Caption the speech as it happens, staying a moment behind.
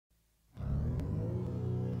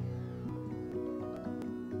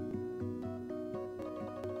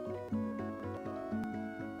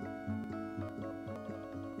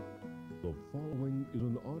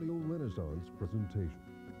presentation.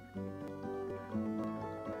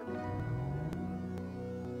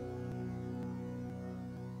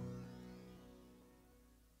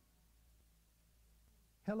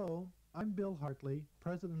 Hello, I'm Bill Hartley,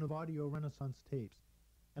 President of Audio Renaissance Tapes,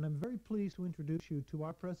 and I'm very pleased to introduce you to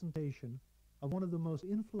our presentation of one of the most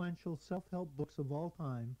influential self-help books of all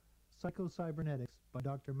time, Psycho-Cybernetics by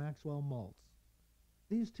Dr. Maxwell Maltz.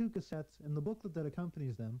 These two cassettes and the booklet that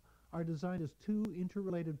accompanies them are designed as two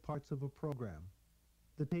interrelated parts of a program.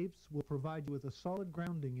 The tapes will provide you with a solid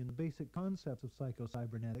grounding in the basic concepts of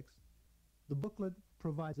Psycho-Cybernetics. The booklet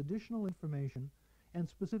provides additional information and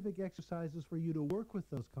specific exercises for you to work with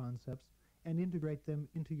those concepts and integrate them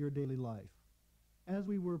into your daily life. As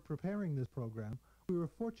we were preparing this program, we were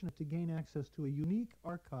fortunate to gain access to a unique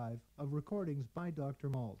archive of recordings by Dr.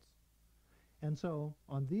 Maltz. And so,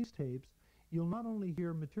 on these tapes, you'll not only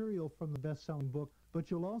hear material from the best-selling book, but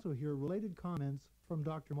you'll also hear related comments from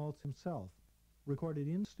Dr. Maltz himself, recorded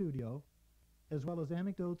in studio, as well as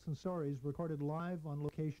anecdotes and stories recorded live on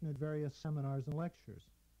location at various seminars and lectures.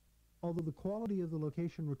 Although the quality of the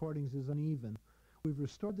location recordings is uneven, we've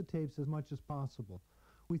restored the tapes as much as possible.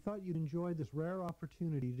 We thought you'd enjoy this rare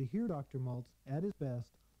opportunity to hear Dr. Maltz at his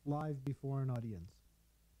best live before an audience.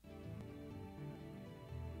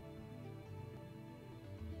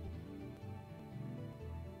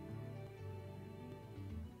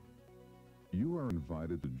 You are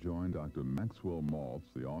invited to join Dr. Maxwell Maltz,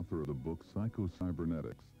 the author of the book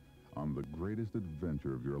Psycho-Cybernetics, on the greatest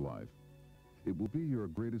adventure of your life. It will be your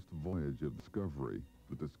greatest voyage of discovery,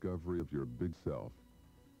 the discovery of your big self.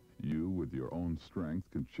 You, with your own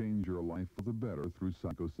strength, can change your life for the better through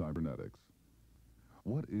Psycho-Cybernetics.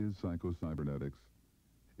 What is Psycho-Cybernetics?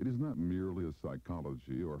 It is not merely a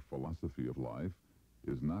psychology or philosophy of life.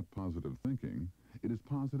 It is not positive thinking. It is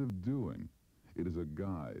positive doing. It is a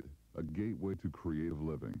guide, a gateway to creative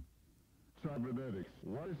living. Cybernetics,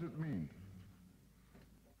 what does it mean?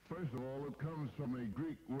 First of all, it comes from a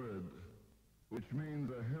Greek word which means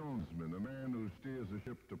a helmsman, a man who steers a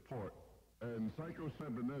ship to port. And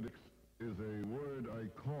Psycho-Cybernetics is a word I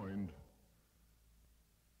coined,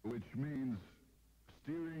 which means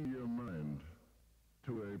steering your mind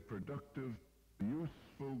to a productive,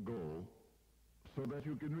 useful goal so that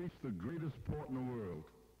you can reach the greatest port in the world,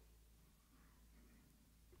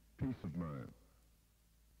 peace of mind.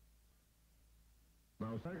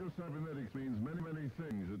 Now, Psycho-Cybernetics means many, many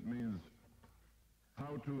things. It means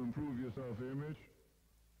how to improve your self-image,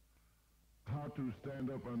 how to stand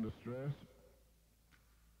up under stress,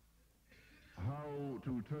 how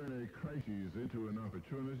to turn a crisis into an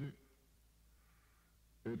opportunity.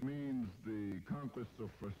 It means the conquest of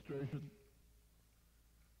frustration.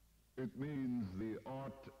 It means the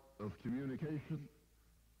art of communication.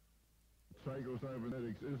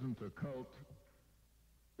 Psycho-Cybernetics isn't a cult.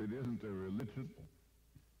 It isn't a religion.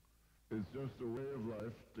 It's just a way of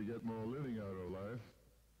life to get more living out of life,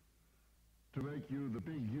 to make you the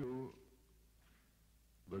big you,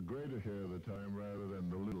 the greater share of the time rather than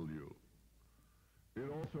the little you. It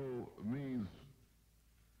also means,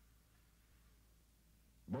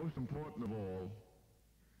 most important of all,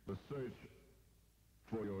 the search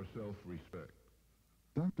for your self-respect.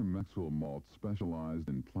 Dr. Maxwell Maltz specialized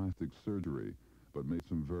in plastic surgery, but made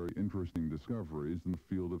some very interesting discoveries in the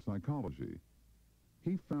field of psychology.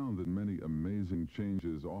 He found that many amazing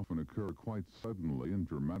changes often occur quite suddenly and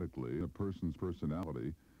dramatically in a person's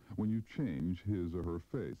personality when you change his or her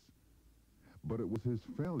face. But it was his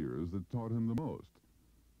failures that taught him the most.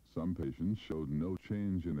 Some patients showed no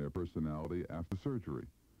change in their personality after surgery.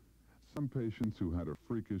 Some patients who had a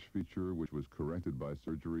freakish feature which was corrected by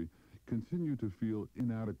surgery continued to feel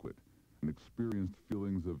inadequate and experienced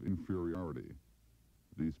feelings of inferiority.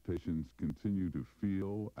 These patients continue to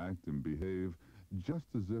feel, act, and behave just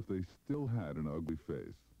as if they still had an ugly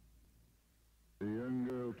face. A young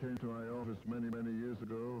girl came to my office many, many years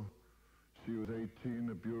ago. She was 18,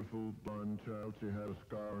 a beautiful blonde child. She had a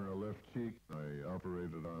scar on her left cheek. I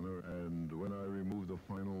operated on her, and when I removed the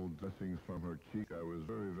final dressings from her cheek, I was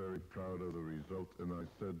very, very proud of the result, and I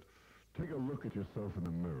said, "Take a look at yourself in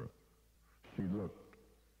the mirror." She looked.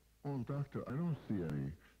 "Oh, doctor, I don't see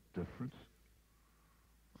any difference.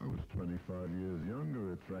 I was 25 years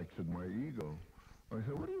younger. It fractured my ego." I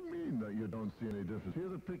said, "What do you mean that you don't see any difference?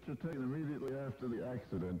 Here's a picture taken immediately after the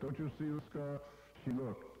accident. Don't you see the scar?" She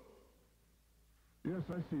looked. "Yes,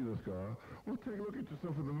 I see the scar." "Well, take a look at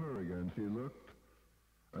yourself in the mirror again." She looked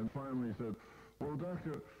and finally said, "Well,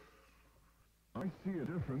 doctor, I see a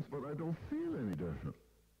difference, but I don't feel any different."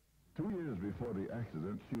 2 years before the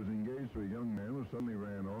accident, she was engaged to a young man who suddenly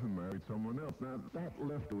ran off and married someone else. Now, that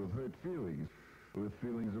left her with hurt feelings, with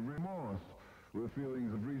feelings of remorse, with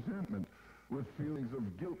feelings of resentment, with feelings of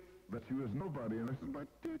guilt that she was nobody. And I said, my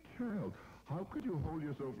dear child, how could you hold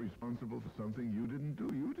yourself responsible for something you didn't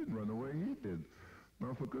do? You didn't run away, he did.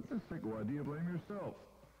 Now, for goodness sake, why do you blame yourself?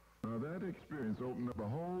 Now, that experience opened up a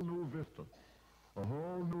whole new vista, a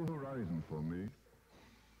whole new horizon for me.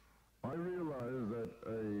 I realized that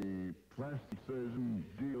a plastic surgeon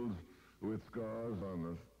deals with scars on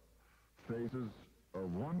the faces of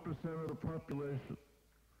 1% of the population.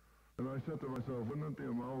 And I said to myself, wouldn't it be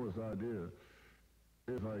a marvelous idea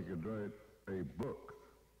if I could write a book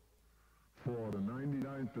for the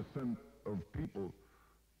 99% of people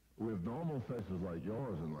with normal faces like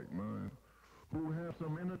yours and like mine, who have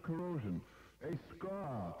some inner corrosion, a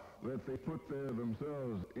scar that they put there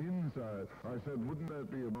themselves inside. I said, wouldn't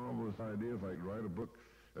that be a marvelous idea if I could write a book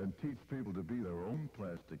and teach people to be their own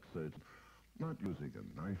plastic surgeon? Not using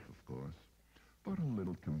a knife, of course, but a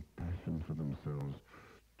little compassion for themselves,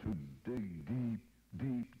 to dig deep,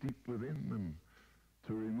 deep, deep within them,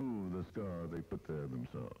 to remove the scar they put there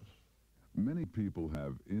themselves. Many people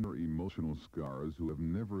have inner emotional scars who have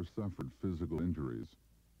never suffered physical injuries.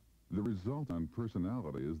 The result on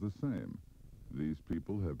personality is the same. These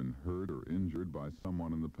people have been hurt or injured by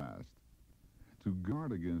someone in the past. To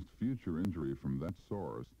guard against future injury from that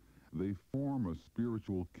source, they form a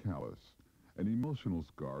spiritual callus, an emotional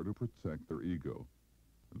scar to protect their ego.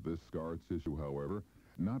 This scar tissue, however,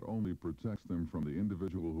 not only protects them from the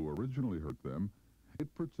individual who originally hurt them,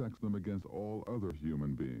 it protects them against all other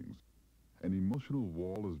human beings. An emotional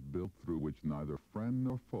wall is built through which neither friend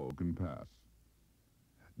nor foe can pass.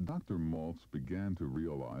 Dr. Maltz began to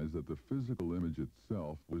realize that the physical image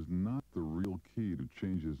itself was not the real key to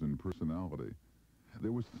changes in personality.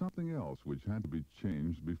 There was something else which had to be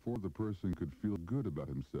changed before the person could feel good about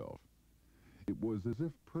himself. It was as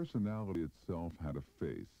if personality itself had a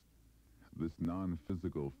face. This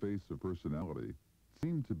non-physical face of personality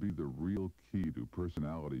seemed to be the real key to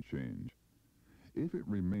personality change. If it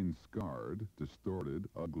remained scarred, distorted,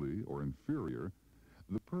 ugly, or inferior,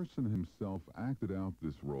 the person himself acted out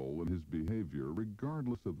this role in his behavior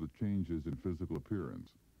regardless of the changes in physical appearance.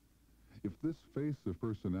 If this face of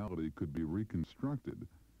personality could be reconstructed,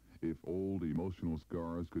 if old emotional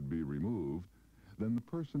scars could be removed, then the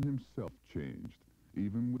person himself changed,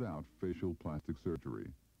 even without facial plastic surgery.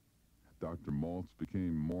 Dr. Maltz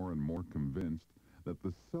became more and more convinced that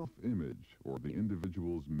the self-image, or the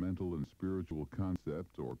individual's mental and spiritual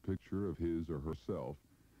concept or picture of his or herself,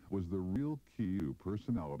 was the real key to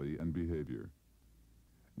personality and behavior.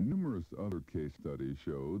 Numerous other case studies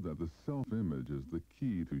show that the self-image is the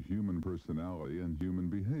key to human personality and human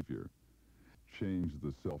behavior. Change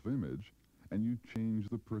the self-image, and you change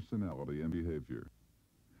the personality and behavior.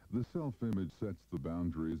 The self-image sets the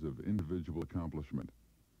boundaries of individual accomplishment.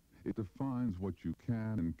 It defines what you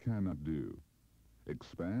can and cannot do.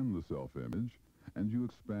 Expand the self-image, and you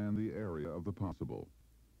expand the area of the possible.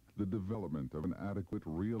 The development of an adequate,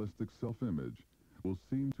 realistic self-image will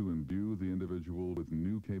seem to imbue the individual with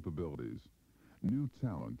new capabilities, new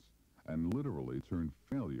talents, and literally turn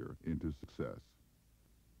failure into success.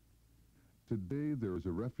 Today, there is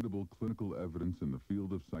irrefutable clinical evidence in the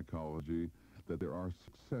field of psychology that there are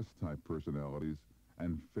success-type personalities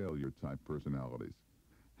and failure-type personalities,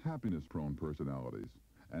 happiness-prone personalities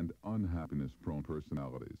and unhappiness-prone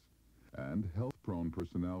personalities, and health-prone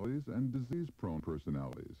personalities and disease-prone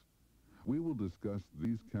personalities. We will discuss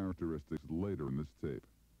these characteristics later in this tape.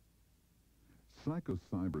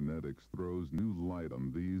 Psycho-Cybernetics throws new light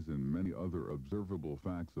on these and many other observable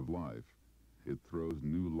facts of life. It throws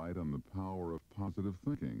new light on the power of positive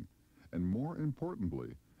thinking, and more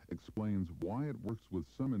importantly, explains why it works with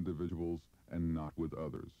some individuals and not with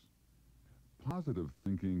others. Positive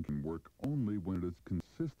thinking can work only when it is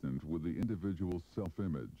consistent with the individual's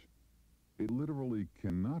self-image. It literally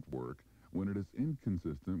cannot work when it is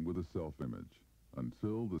inconsistent with a self-image,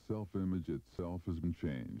 until the self-image itself has been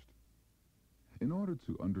changed. In order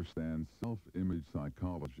to understand self-image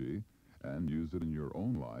psychology and use it in your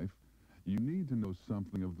own life, you need to know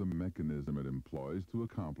something of the mechanism it employs to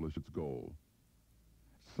accomplish its goal.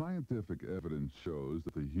 Scientific evidence shows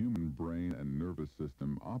that the human brain and nervous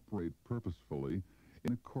system operate purposefully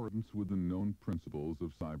in accordance with the known principles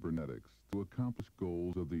of cybernetics to accomplish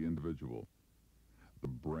goals of the individual. The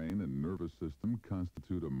brain and nervous system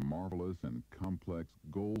constitute a marvelous and complex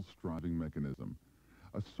goal-striving mechanism,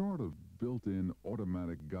 a sort of built-in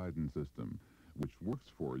automatic guidance system which works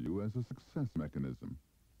for you as a success mechanism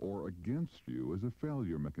or against you as a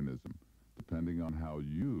failure mechanism, depending on how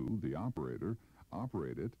you, the operator,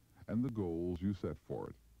 operate it and the goals you set for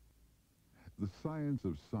it. The science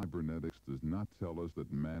of cybernetics does not tell us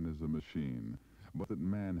that man is a machine, but that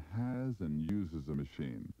man has and uses a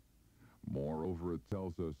machine. Moreover, it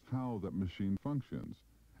tells us how that machine functions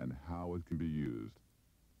and how it can be used.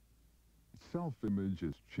 Self-image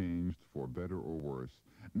is changed for better or worse,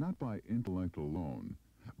 not by intellect alone,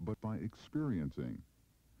 but by experiencing.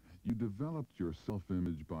 You developed your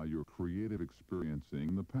self-image by your creative experiencing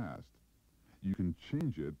in the past. You can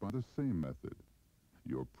change it by the same method.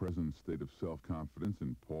 Your present state of self-confidence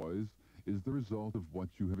and poise is the result of what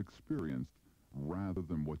you have experienced rather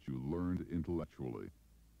than what you learned intellectually.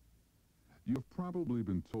 You have probably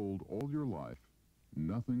been told all your life,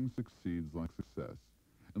 nothing succeeds like success.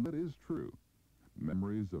 And that is true.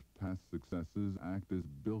 Memories of past successes act as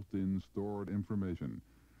built-in stored information,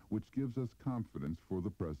 which gives us confidence for the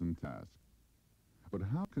present task. But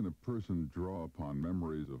how can a person draw upon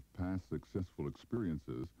memories of past successful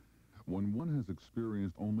experiences when one has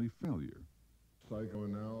experienced only failure?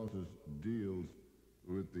 Psychoanalysis deals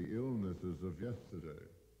with the illnesses of yesterday.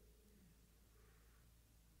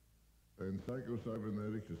 And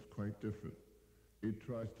Psycho-Cybernetics is quite different. It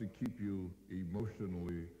tries to keep you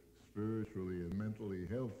emotionally, spiritually, and mentally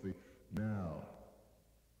healthy now.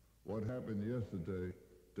 What happened yesterday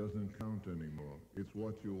doesn't count anymore. It's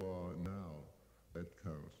what you are now that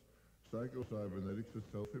counts. Psycho-Cybernetics is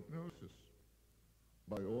self-hypnosis.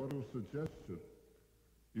 By auto-suggestion,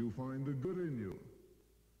 you find the good in you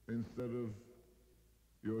instead of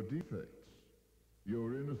your defects,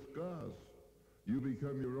 your inner scars. You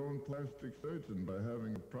become your own plastic surgeon by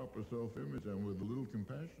having a proper self-image, and with a little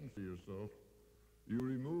compassion for yourself, you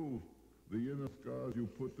remove the inner scars you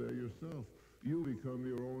put there yourself. You become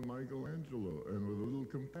your own Michelangelo, and with a little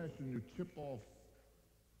compassion, you chip off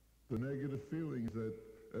the negative feelings that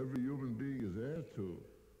every human being is heir to.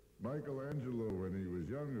 Michelangelo, when he was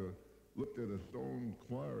younger, looked at a stone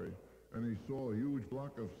quarry, and he saw a huge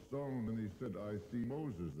block of stone, and he said, "I see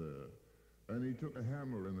Moses there." And he took a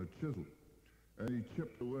hammer and a chisel, and he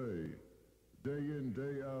chipped away, day in,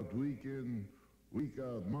 day out, week in, week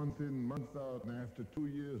out, month in, month out, and after 2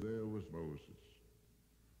 years, there was Moses.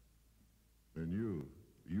 And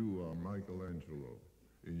you are Michelangelo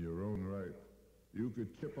in your own right. You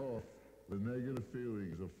could chip off the negative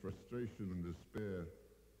feelings of frustration and despair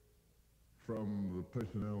from the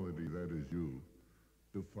personality that is you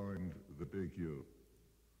to find the big you.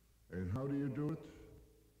 And how do you do it?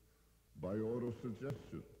 By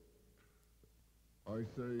auto-suggestion. I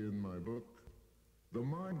say in my book, the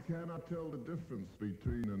mind cannot tell the difference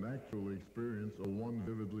between an actual experience or one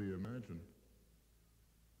vividly imagined.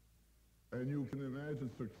 And you can imagine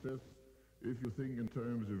success if you think in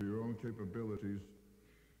terms of your own capabilities,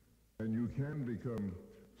 and you can become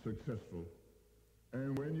successful.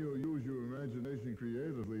 And when you use your imagination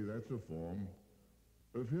creatively, that's a form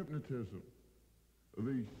of hypnotism.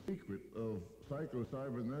 The secret of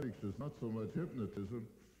Psycho-Cybernetics is not so much hypnotism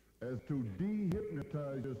as to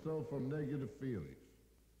de-hypnotize yourself from negative feelings.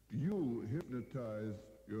 You hypnotize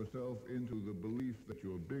yourself into the belief that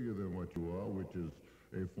you're bigger than what you are, which is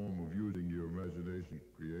a form of using your imagination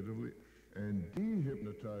creatively, and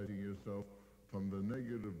de-hypnotizing yourself from the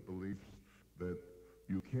negative beliefs that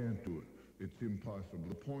you can't do it. It's impossible.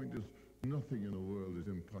 The point is, nothing in the world is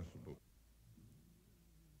impossible.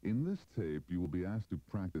 In this tape, you will be asked to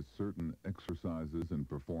practice certain exercises and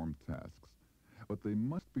perform tasks, but they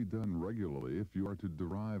must be done regularly if you are to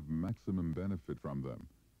derive maximum benefit from them.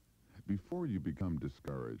 Before you become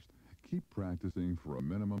discouraged, keep practicing for a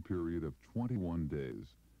minimum period of 21 days.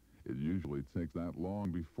 It usually takes that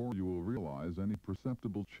long before you will realize any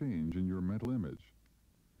perceptible change in your mental image.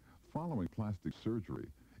 Following plastic surgery,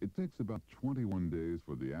 it takes about 21 days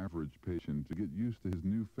for the average patient to get used to his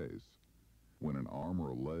new face. When an arm or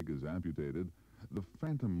a leg is amputated, the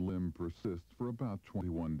phantom limb persists for about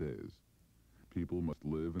 21 days. People must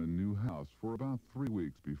live in a new house for about 3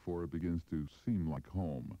 weeks before it begins to seem like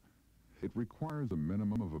home. It requires a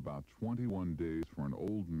minimum of about 21 days for an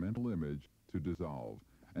old mental image to dissolve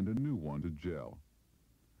and a new one to gel.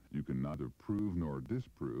 You can neither prove nor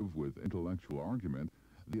disprove with intellectual argument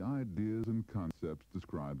the ideas and concepts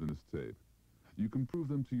described in this tape. You can prove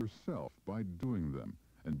them to yourself by doing them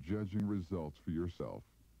and judging results for yourself.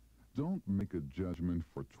 Don't make a judgment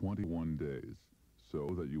for 21 days,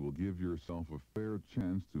 so that you will give yourself a fair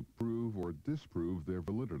chance to prove or disprove their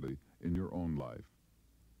validity in your own life.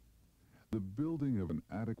 The building of an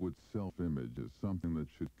adequate self-image is something that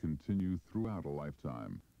should continue throughout a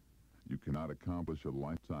lifetime. You cannot accomplish a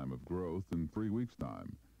lifetime of growth in 3 weeks'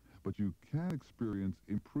 time, but you can experience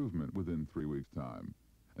improvement within 3 weeks' time,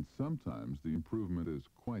 and sometimes the improvement is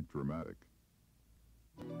quite dramatic.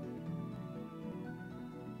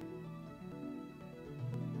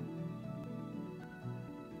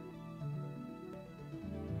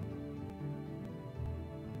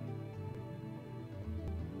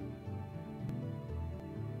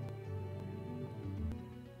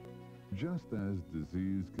 Just as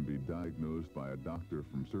disease can be diagnosed by a doctor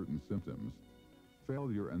from certain symptoms,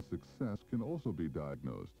 failure and success can also be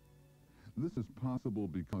diagnosed. This is possible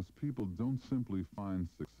because people don't simply find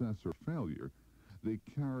success or failure, they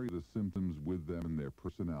carry the symptoms with them in their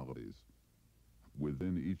personalities.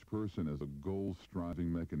 Within each person is a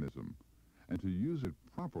goal-striving mechanism, and to use it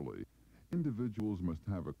properly, individuals must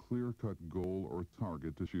have a clear-cut goal or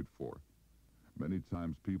target to shoot for. Many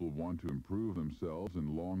times people want to improve themselves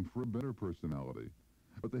and long for a better personality,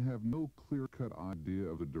 but they have no clear-cut idea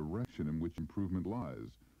of the direction in which improvement lies,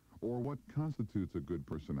 or what constitutes a good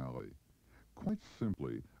personality. Quite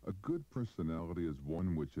simply, a good personality is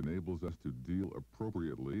one which enables us to deal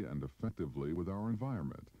appropriately and effectively with our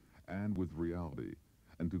environment and with reality,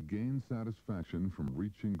 and to gain satisfaction from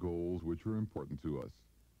reaching goals which are important to us.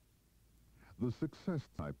 The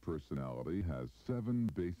success-type personality has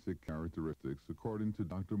 7 basic characteristics according to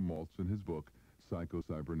Dr. Maltz in his book,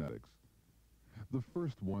 Psycho-Cybernetics. The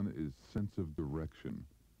first one is sense of direction.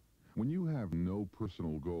 When you have no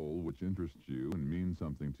personal goal which interests you and means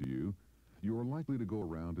something to you, you are likely to go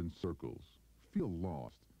around in circles, feel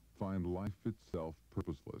lost, find life itself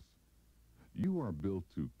purposeless. You are built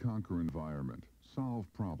to conquer environment, solve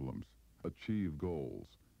problems, achieve goals,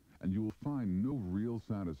 and you will find no real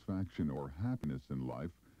satisfaction or happiness in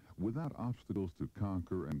life without obstacles to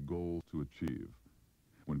conquer and goals to achieve.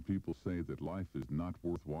 When people say that life is not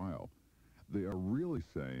worthwhile, they are really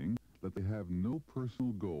saying that they have no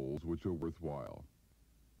personal goals which are worthwhile.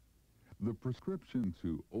 The prescription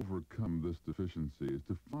to overcome this deficiency is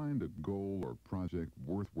to find a goal or project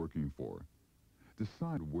worth working for.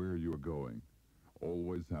 Decide where you are going.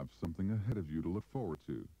 Always have something ahead of you to look forward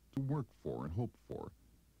to work for and hope for.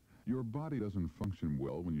 Your body doesn't function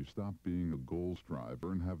well when you stop being a goal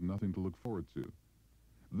striver and have nothing to look forward to.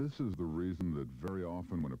 This is the reason that very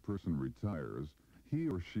often when a person retires, he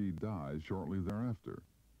or she dies shortly thereafter.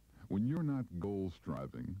 When you're not goal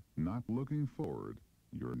striving, not looking forward,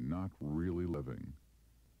 you're not really living.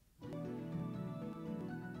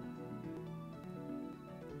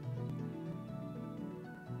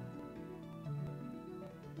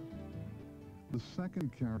 The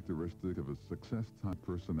second characteristic of a success-type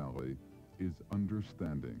personality is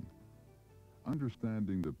understanding.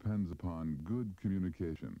 Understanding depends upon good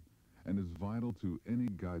communication and is vital to any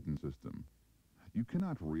guidance system. You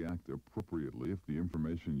cannot react appropriately if the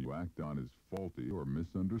information you act on is faulty or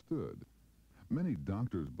misunderstood. Many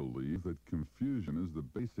doctors believe that confusion is the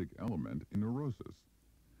basic element in neurosis.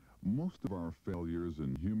 Most of our failures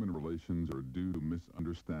in human relations are due to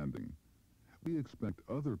misunderstanding. We expect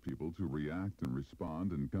other people to react and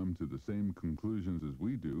respond and come to the same conclusions as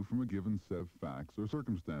we do from a given set of facts or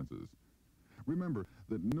circumstances. Remember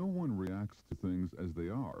that no one reacts to things as they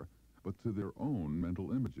are, but to their own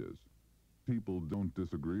mental images. People don't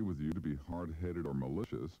disagree with you to be hard-headed or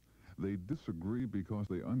malicious. They disagree because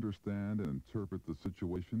they understand and interpret the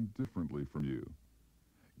situation differently from you.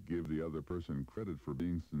 Give the other person credit for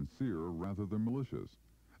being sincere rather than malicious,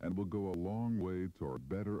 and will go a long way toward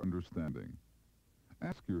better understanding.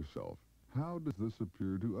 Ask yourself, how does this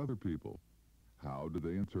appear to other people? How do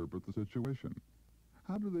they interpret the situation?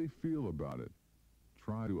 How do they feel about it?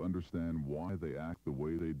 Try to understand why they act the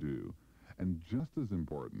way they do, and just as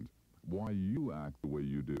important, why you act the way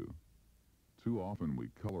you do. Too often we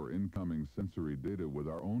color incoming sensory data with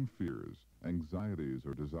our own fears, anxieties,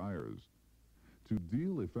 or desires. To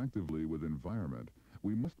deal effectively with environment,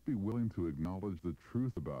 we must be willing to acknowledge the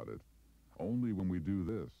truth about it. Only when we do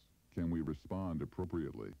this can we respond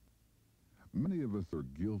appropriately. Many of us are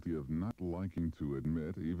guilty of not liking to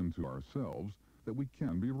admit, even to ourselves, that we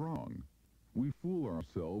can be wrong. We fool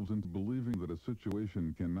ourselves into believing that a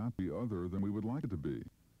situation cannot be other than we would like it to be.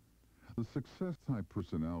 The success-type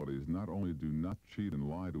personalities not only do not cheat and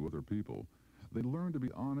lie to other people, they learn to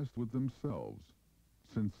be honest with themselves.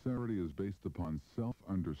 Sincerity is based upon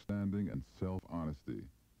self-understanding and self-honesty.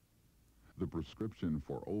 The prescription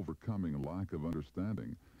for overcoming lack of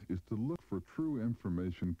understanding is to look for true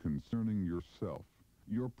information concerning yourself,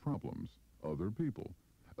 your problems, other people,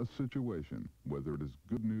 a situation, whether it is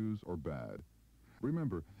good news or bad.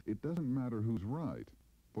 Remember, it doesn't matter who's right,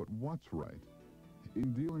 but what's right.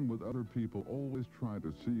 In dealing with other people, always try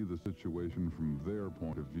to see the situation from their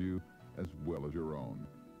point of view as well as your own.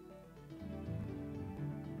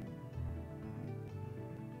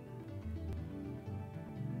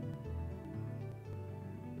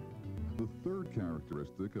 The third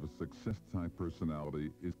characteristic of a success-type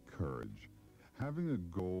personality is courage. Having a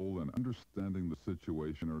goal and understanding the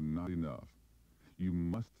situation are not enough. You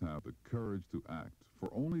must have the courage to act,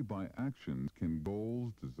 for only by actions can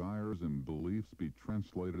goals, desires, and beliefs be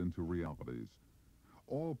translated into realities.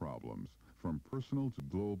 All problems, from personal to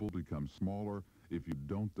global, become smaller if you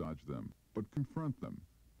don't dodge them, but confront them.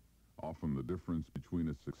 Often the difference between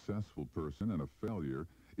a successful person and a failure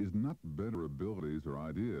is not better abilities or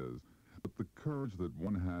ideas, but the courage that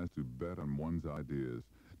one has to bet on one's ideas,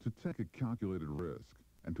 to take a calculated risk,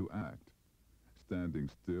 and to act. Standing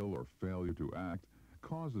still or failure to act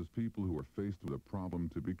causes people who are faced with a problem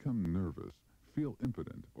to become nervous, feel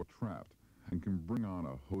impotent or trapped, and can bring on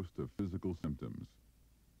a host of physical symptoms.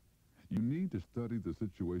 You need to study the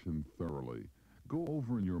situation thoroughly. Go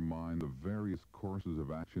over in your mind the various courses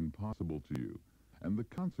of action possible to you, and the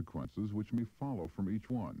consequences which may follow from each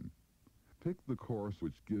one. Pick the course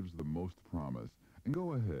which gives the most promise, and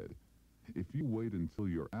go ahead. If you wait until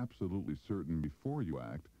you're absolutely certain before you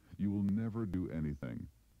act, you will never do anything.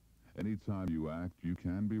 Anytime you act, you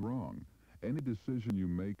can be wrong. Any decision you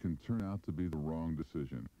make can turn out to be the wrong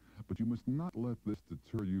decision, but you must not let this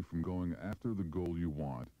deter you from going after the goal you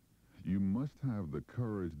want. You must have the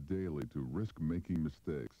courage daily to risk making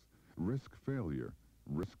mistakes, risk failure,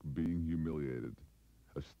 risk being humiliated.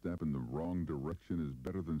 A step in the wrong direction is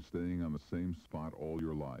better than staying on the same spot all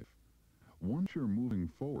your life. Once you're moving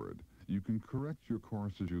forward, you can correct your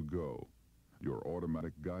course as you go. Your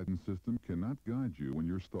automatic guidance system cannot guide you when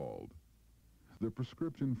you're stalled. The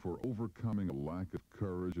prescription for overcoming a lack of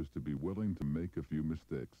courage is to be willing to make a few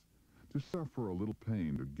mistakes, to suffer a little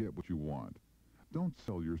pain to get what you want. Don't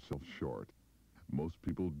sell yourself short. Most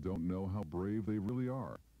people don't know how brave they really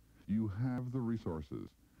are. You have the resources,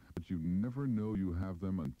 but you never know you have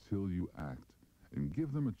them until you act, and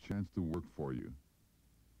give them a chance to work for you.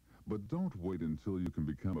 But don't wait until you can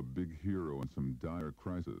become a big hero in some dire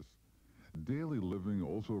crisis. Daily living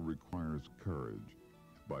also requires courage.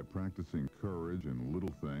 By practicing courage in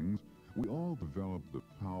little things, we all develop the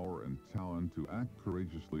power and talent to act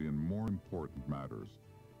courageously in more important matters.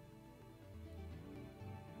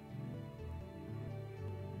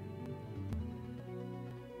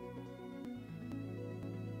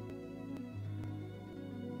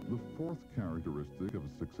 The fourth characteristic of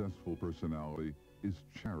a successful personality is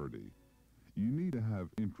charity. You need to have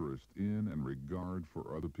interest in and regard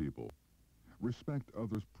for other people. Respect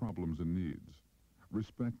others' problems and needs.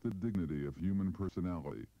 Respect the dignity of human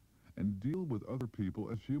personality. And deal with other people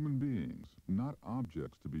as human beings, not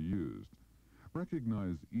objects to be used.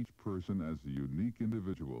 Recognize each person as a unique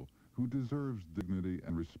individual who deserves dignity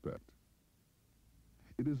and respect.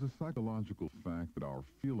 It is a psychological fact that our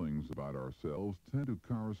feelings about ourselves tend to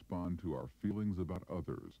correspond to our feelings about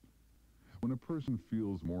others. When a person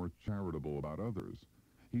feels more charitable about others,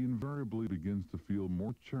 he invariably begins to feel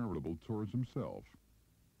more charitable towards himself.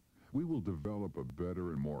 We will develop a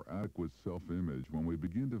better and more adequate self-image when we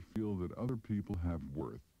begin to feel that other people have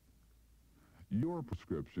worth. Your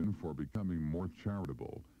prescription for becoming more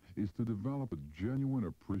charitable is to develop a genuine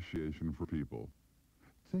appreciation for people.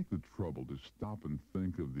 Take the trouble to stop and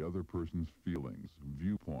think of the other person's feelings,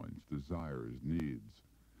 viewpoints, desires, needs.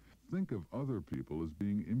 Think of other people as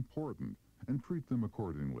being important and treat them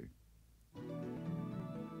accordingly.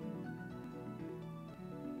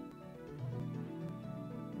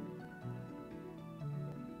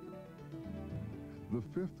 The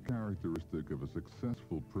fifth characteristic of a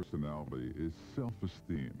successful personality is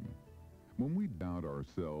self-esteem. When we doubt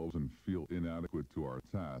ourselves and feel inadequate to our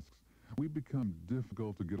tasks, we become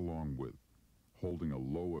difficult to get along with. Holding a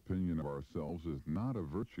low opinion of ourselves is not a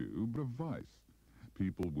virtue, but a vice.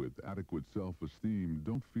 People with adequate self-esteem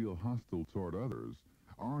don't feel hostile toward others,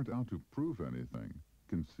 aren't out to prove anything,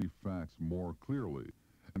 can see facts more clearly,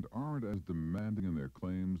 and aren't as demanding in their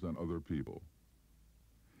claims on other people.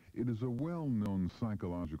 It is a well-known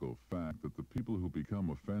psychological fact that the people who become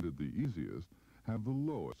offended the easiest have the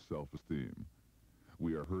lowest self-esteem.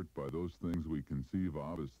 We are hurt by those things we conceive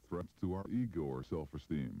of as threats to our ego or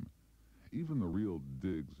self-esteem. Even the real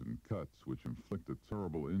digs and cuts which inflict a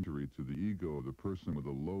terrible injury to the ego of the person with a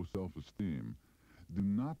low self-esteem do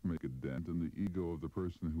not make a dent in the ego of the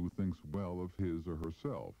person who thinks well of his or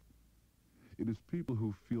herself. It is people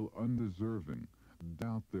who feel undeserving,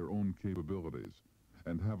 doubt their own capabilities,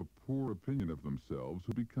 and have a poor opinion of themselves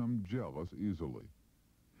who become jealous easily.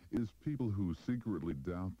 It is people who secretly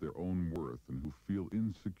doubt their own worth and who feel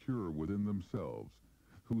insecure within themselves,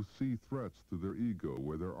 who see threats to their ego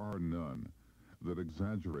where there are none, that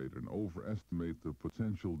exaggerate and overestimate the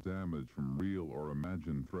potential damage from real or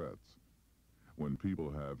imagined threats. When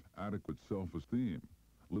people have adequate self-esteem,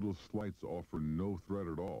 little slights offer no threat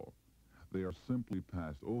at all. They are simply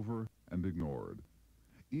passed over and ignored.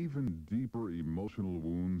 Even deeper emotional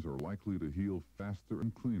wounds are likely to heal faster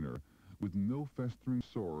and cleaner, with no festering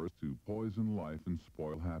sores to poison life and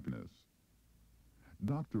spoil happiness.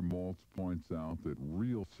 Dr. Maltz points out that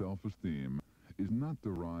real self-esteem is not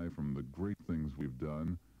derived from the great things we've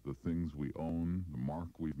done, the things we own, the mark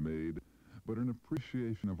we've made, but an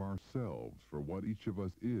appreciation of ourselves for what each of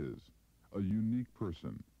us is, a unique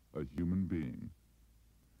person, a human being.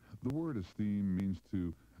 The word esteem means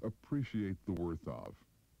to appreciate the worth of.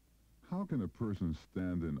 How can a person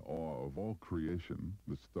stand in awe of all creation,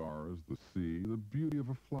 the stars, the sea, the beauty of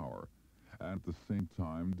a flower, and at the same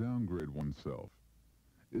time downgrade oneself?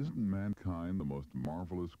 Isn't mankind the most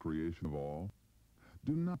marvelous creation of all?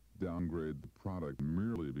 Do not downgrade the product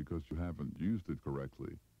merely because you haven't used it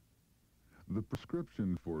correctly. The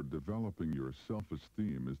prescription for developing your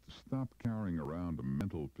self-esteem is to stop carrying around a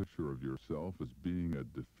mental picture of yourself as being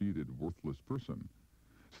a defeated, worthless person.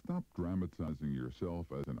 Stop dramatizing yourself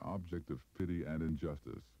as an object of pity and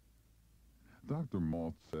injustice. Dr.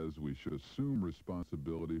 Maltz says we should assume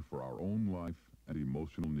responsibility for our own life and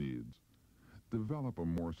emotional needs. Develop a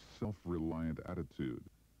more self-reliant attitude.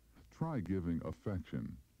 Try giving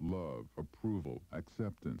affection, love, approval,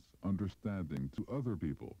 acceptance, understanding to other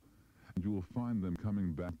people, and you will find them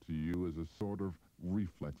coming back to you as a sort of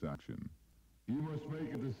reflex action. You must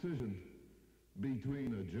make a decision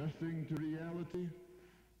between adjusting to reality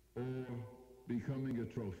or becoming a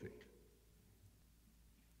trophy.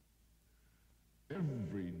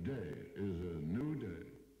 Every day is a new day.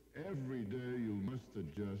 Every day you must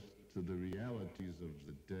adjust to the realities of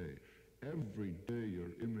the day. Every day your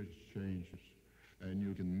image changes, and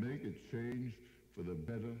you can make it change for the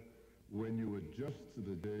better when you adjust to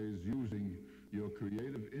the days using your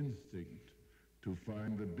creative instinct to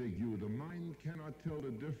find the big you. The mind cannot tell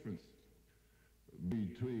the difference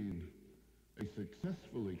between a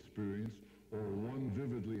successful experience or one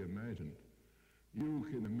vividly imagined. You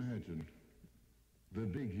can imagine the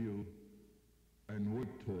big you and work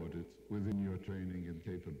toward it within your training and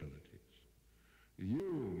capabilities.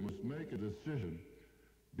 You must make a decision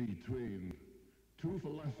between two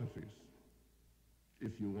philosophies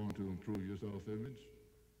if you want to improve your self-image.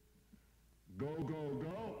 Go, go,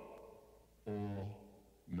 go, or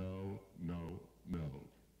no, no, no.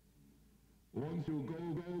 Once you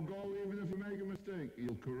go, go, go, even if you make a mistake,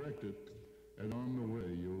 you'll correct it, and on the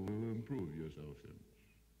way you will improve your self-image.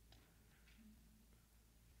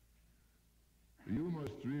 You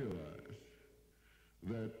must realize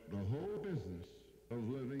that the whole business of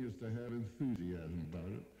living is to have enthusiasm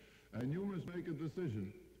about it, and you must make a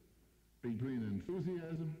decision between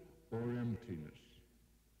enthusiasm or emptiness.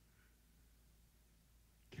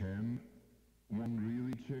 Can one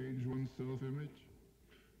really change one's self-image?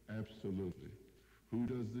 Absolutely. Who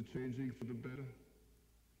does the changing for the better?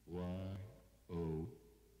 Why, oh,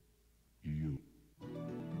 you.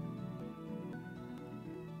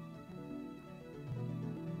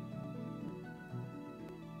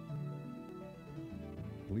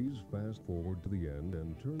 Please fast forward to the end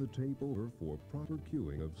and turn the tape over for proper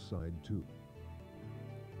cueing of side 2.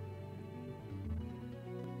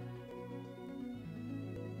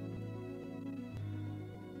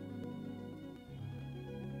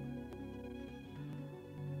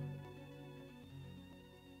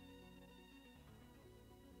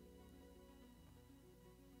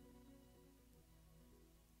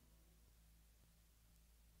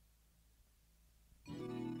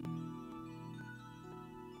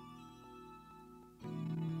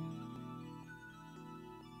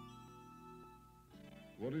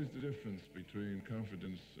 What is the difference between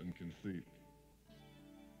confidence and conceit?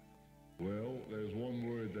 Well, there's one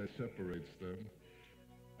word that separates them,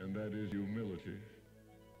 and that is humility.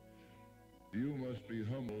 You must be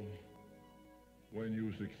humble when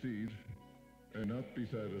you succeed and not be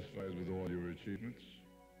satisfied with all your achievements.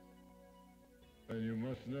 And you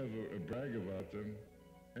must never brag about them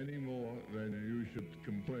any more than you should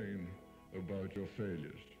complain about your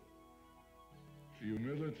failures.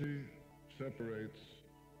 Humility separates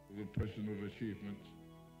the person of achievement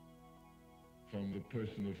from the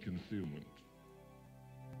person of concealment.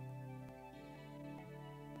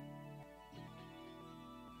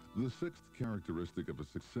 The sixth characteristic of a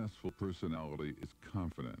successful personality is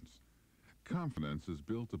confidence. Confidence is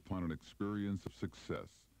built upon an experience of success.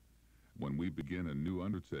 When we begin a new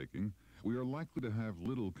undertaking, we are likely to have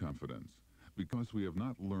little confidence because we have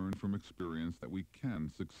not learned from experience that we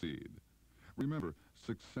can succeed. Remember,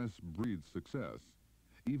 success breeds success.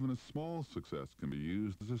 Even a small success can be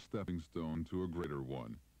used as a stepping stone to a greater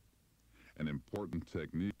one. An important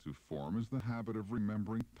technique to form is the habit of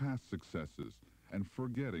remembering past successes and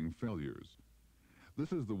forgetting failures.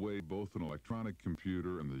 This is the way both an electronic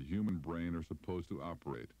computer and the human brain are supposed to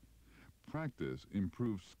operate. Practice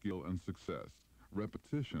improves skill and success.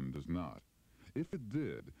 Repetition does not. If it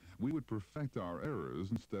did, we would perfect our errors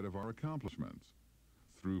instead of our accomplishments.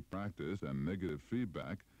 Through practice and negative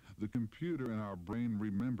feedback, the computer in our brain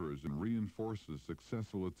remembers and reinforces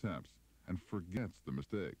successful attempts and forgets the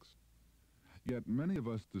mistakes. Yet many of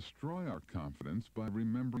us destroy our confidence by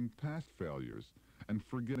remembering past failures and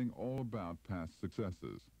forgetting all about past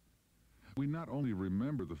successes. We not only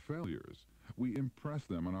remember the failures, we impress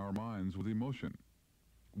them on our minds with emotion.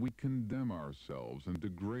 We condemn ourselves and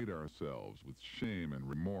degrade ourselves with shame and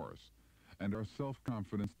remorse, and our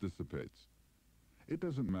self-confidence dissipates. It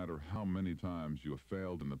doesn't matter how many times you have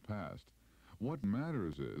failed in the past. What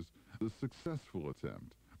matters is the successful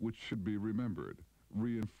attempt, which should be remembered,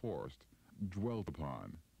 reinforced, dwelt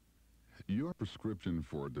upon. Your prescription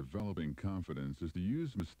for developing confidence is to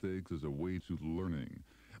use mistakes as a way to learning,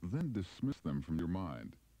 then dismiss them from your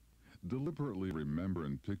mind. Deliberately remember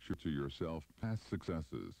and picture to yourself past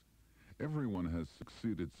successes. Everyone has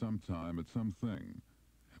succeeded sometime at something.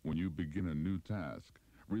 When you begin a new task,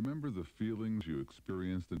 remember the feelings you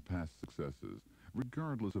experienced in past successes,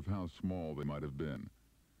 regardless of how small they might have been.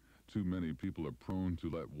 Too many people are prone to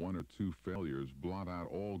let one or two failures blot out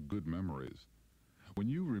all good memories. When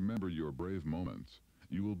you remember your brave moments,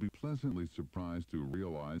 you will be pleasantly surprised to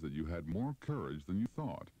realize that you had more courage than you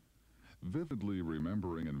thought. Vividly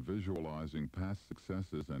remembering and visualizing past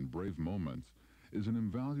successes and brave moments is an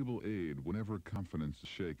invaluable aid whenever confidence is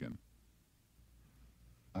shaken.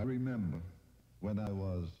 I remember when I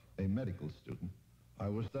was a medical student, I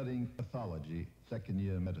was studying pathology,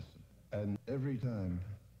 second-year medicine. And every time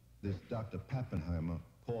this Dr. Pappenheimer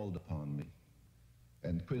called upon me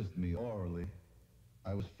and quizzed me orally,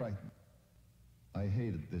 I was frightened. I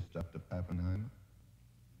hated this Dr. Pappenheimer.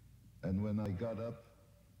 And when I got up,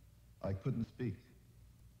 I couldn't speak.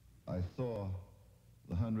 I saw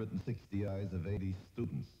the 160 eyes of 80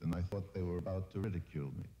 students, and I thought they were about to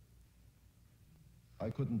ridicule me. I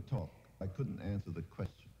couldn't talk. I couldn't answer the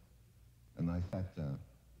question. And I sat down.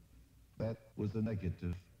 That was a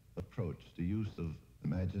negative approach, the use of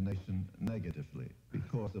imagination negatively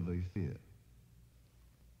because of a fear.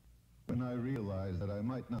 When I realized that I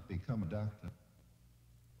might not become a doctor,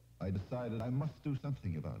 I decided I must do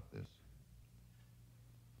something about this.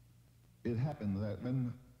 It happened that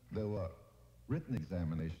when there were written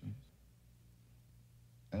examinations,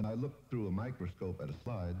 and I looked through a microscope at a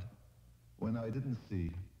slide, when I didn't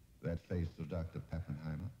see that face of Dr.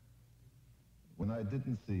 Pappenheimer, when I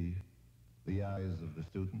didn't see the eyes of the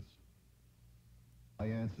students, I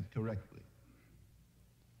answered correctly.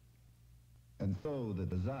 And so the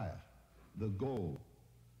desire, the goal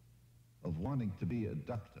of wanting to be a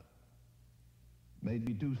doctor made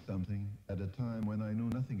me do something at a time when I knew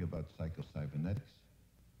nothing about psycho-cybernetics,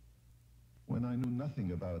 when I knew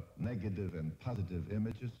nothing about negative and positive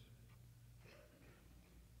images,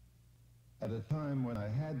 at a time when I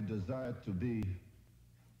had the desire to be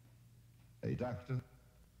a doctor.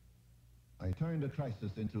 I turned a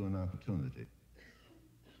crisis into an opportunity.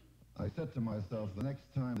 I said to myself, the next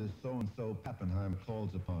time this so-and-so Pappenheim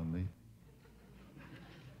calls upon me,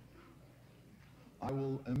 I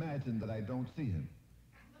will imagine that I don't see him.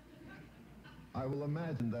 I will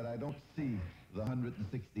imagine that I don't see the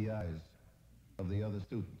 160 eyes of the other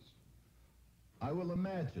students. I will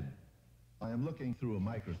imagine I am looking through a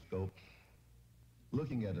microscope,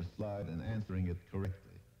 looking at a slide and answering it correctly.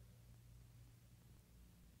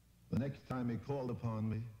 The next time he called upon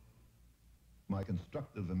me, my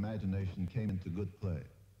constructive imagination came into good play.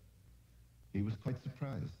 He was quite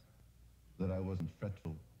surprised that I wasn't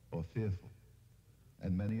fretful or fearful,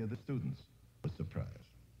 and many of the students were surprised.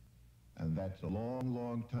 And that's a long,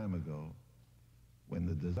 long time ago, when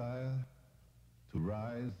the desire to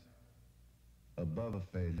rise above a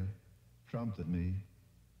failure prompted me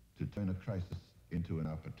to turn a crisis into an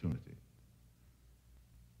opportunity.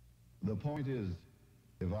 The point is,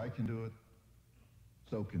 if I can do it,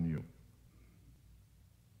 so can you.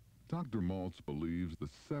 Dr. Maltz believes the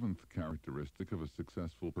seventh characteristic of a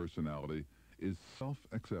successful personality is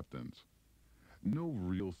self-acceptance. No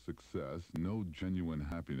real success, no genuine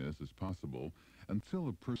happiness is possible until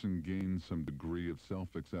a person gains some degree of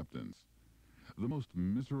self-acceptance. The most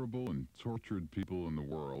miserable and tortured people in the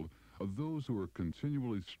world are those who are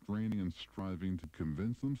continually straining and striving to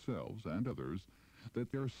convince themselves and others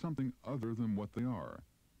that they are something other than what they are.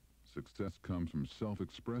 Success comes from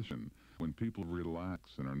self-expression when people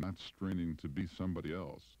relax and are not straining to be somebody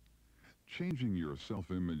else. Changing your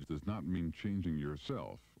self-image does not mean changing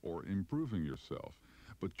yourself or improving yourself,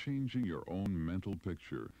 but changing your own mental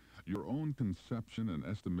picture, your own conception and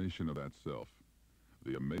estimation of that self.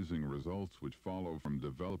 The amazing results which follow from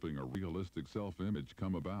developing a realistic self-image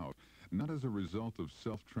come about not as a result of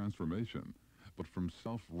self-transformation, but from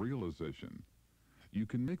self-realization. You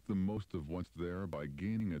can make the most of what's there by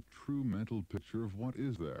gaining a true mental picture of what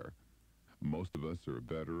is there. Most of us are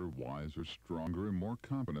better, wiser, stronger, and more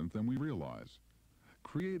competent than we realize.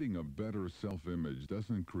 Creating a better self-image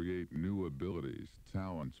doesn't create new abilities,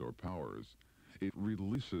 talents, or powers. It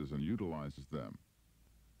releases and utilizes them.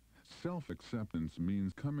 Self-acceptance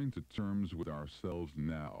means coming to terms with ourselves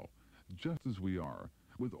now, just as we are,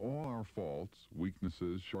 with all our faults,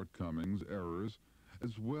 weaknesses, shortcomings, errors,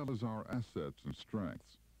 as well as our assets and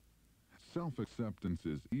strengths. Self-acceptance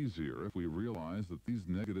is easier if we realize that these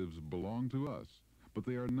negatives belong to us, but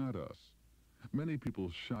they are not us. Many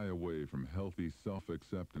people shy away from healthy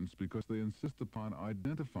self-acceptance because they insist upon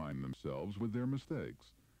identifying themselves with their mistakes.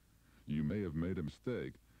 You may have made a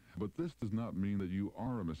mistake, but this does not mean that you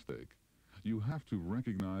are a mistake. You have to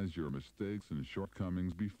recognize your mistakes and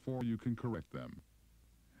shortcomings before you can correct them.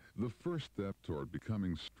 The first step toward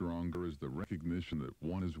becoming stronger is the recognition that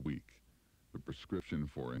one is weak. The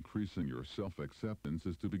prescription for increasing your self-acceptance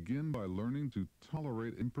is to begin by learning to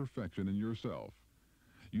tolerate imperfection in yourself.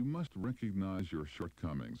 You must recognize your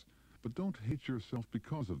shortcomings, but don't hate yourself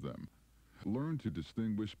because of them. Learn to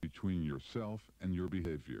distinguish between yourself and your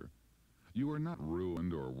behavior. You are not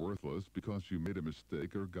ruined or worthless because you made a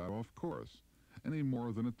mistake or got off course, any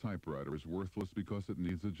more than a typewriter is worthless because it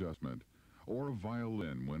needs adjustment, or a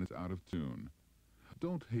violin when it's out of tune.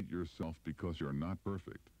 Don't hate yourself because you're not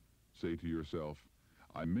perfect. Say to yourself,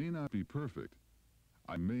 I may not be perfect.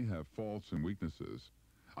 I may have faults and weaknesses.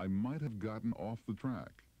 I might have gotten off the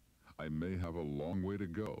track. I may have a long way to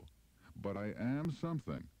go, but I am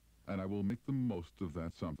something, and I will make the most of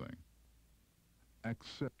that something.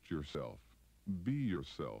 Accept yourself, be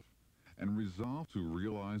yourself, and resolve to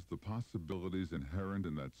realize the possibilities inherent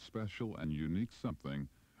in that special and unique something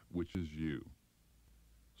which is you.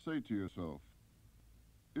 Say to yourself,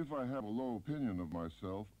 if I have a low opinion of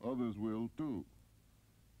myself, others will too.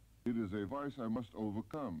 It is a vice I must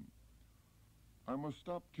overcome. I must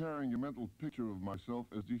stop carrying a mental picture of myself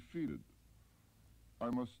as defeated. I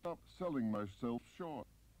must stop selling myself short,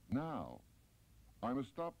 now. I must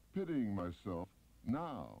stop pitying myself,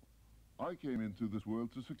 now. I came into this world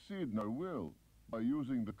to succeed, and I will, by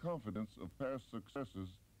using the confidence of past successes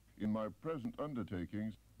in my present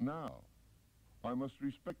undertakings, now. I must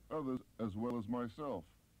respect others as well as myself.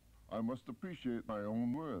 I must appreciate my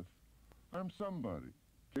own worth. I'm somebody,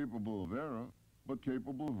 capable of error, but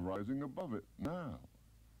capable of rising above it, now.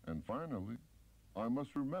 And finally, I must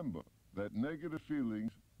remember that negative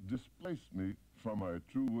feelings displace me from my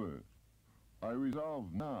true worth. I resolve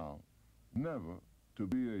now never to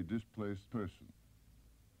be a displaced person.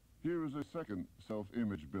 Here is a second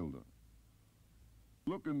self-image builder.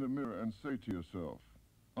 Look in the mirror and say to yourself,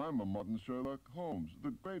 I'm a modern Sherlock Holmes,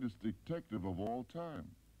 the greatest detective of all time.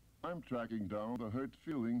 I'm tracking down the hurt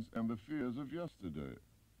feelings and the fears of yesterday.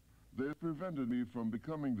 They've prevented me from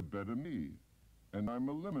becoming the better me, and I'm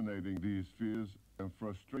eliminating these fears and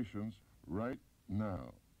frustrations right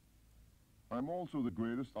now. I'm also the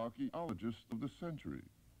greatest archaeologist of the century.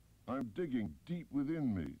 I'm digging deep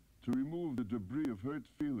within me to remove the debris of hurt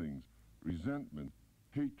feelings, resentment,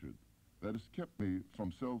 hatred that has kept me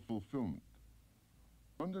from self-fulfillment.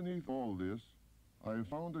 Underneath all this, I have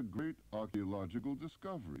found a great archaeological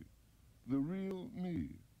discovery, the real me,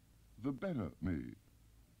 the better me.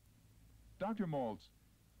 Dr. Maltz,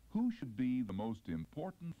 who should be the most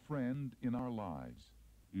important friend in our lives?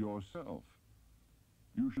 Yourself.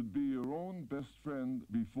 You should be your own best friend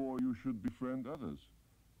before you should befriend others.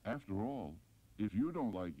 After all, if you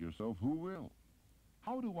don't like yourself, who will?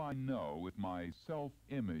 How do I know if my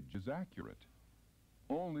self-image is accurate?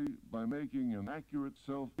 Only by making an accurate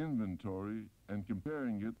self-inventory and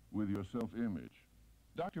comparing it with your self-image.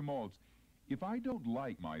 Dr. Maltz, if I don't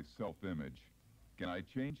like my self-image, can I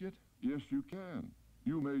change it? Yes, you can.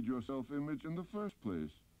 You made your self-image in the first place,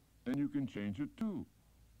 and you can change it too.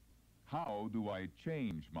 How do I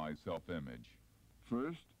change my self-image?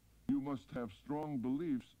 First, you must have strong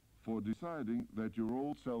beliefs for deciding that your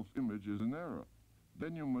old self-image is an error.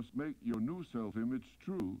 Then you must make your new self-image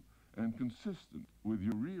true and consistent with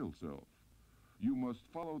your real self. You must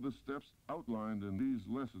follow the steps outlined in these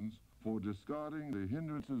lessons for discarding the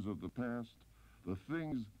hindrances of the past, the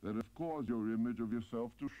things that have caused your image of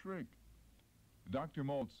yourself to shrink. Dr.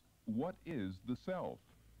 Maltz, what is the self?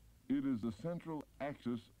 It is the central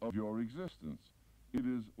axis of your existence. It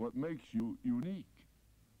is what makes you unique.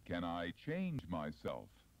 Can I change myself?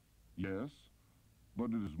 Yes, but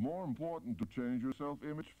it is more important to change your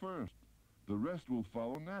self-image first. The rest will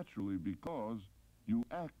follow naturally because you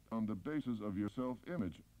act on the basis of your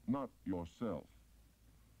self-image, not yourself.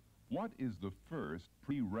 What is the first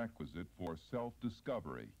prerequisite for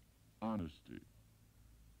self-discovery? Honesty.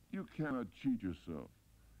 You cannot cheat yourself.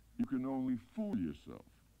 You can only fool yourself.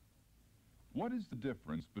 What is the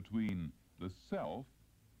difference between the self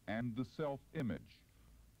and the self-image?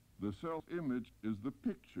 The self-image is the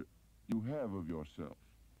picture you have of yourself.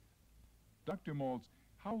 Dr. Maltz,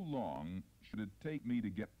 how long should it take me to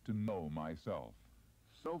get to know myself?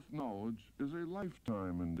 Self-knowledge is a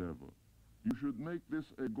lifetime endeavor. You should make this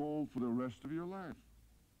a goal for the rest of your life.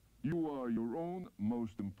 You are your own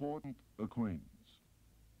most important acquaintance.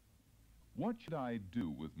 What should I do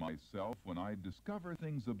with myself when I discover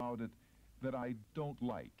things about it that I don't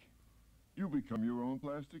like? You become your own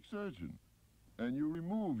plastic surgeon, and you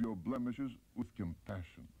remove your blemishes with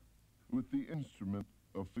compassion, with the instrument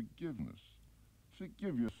of forgiveness.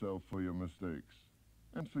 Forgive yourself for your mistakes,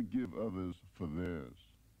 and forgive others for theirs.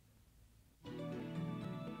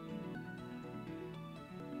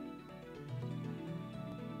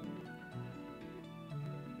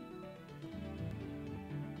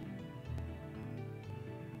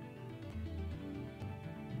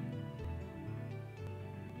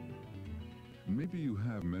 Maybe you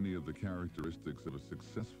have many of the characteristics of a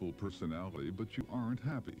successful personality, but you aren't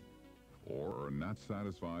happy, or are not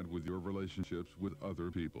satisfied with your relationships with other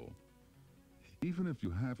people. Even if you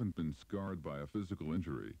haven't been scarred by a physical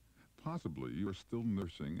injury, possibly you are still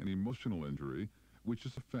nursing an emotional injury which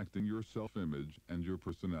is affecting your self-image and your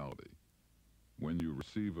personality. When you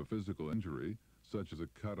receive a physical injury, such as a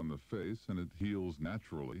cut on the face, and it heals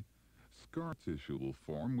naturally, scar tissue will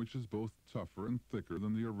form which is both tougher and thicker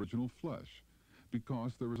than the original flesh,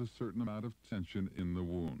 because there is a certain amount of tension in the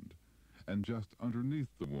wound, and just underneath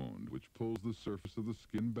the wound, which pulls the surface of the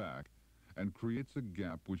skin back and creates a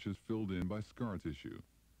gap which is filled in by scar tissue.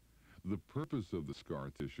 The purpose of the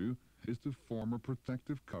scar tissue is to form a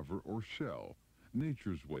protective cover or shell,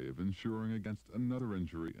 nature's way of ensuring against another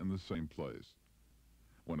injury in the same place.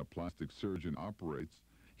 When a plastic surgeon operates,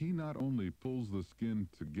 he not only pulls the skin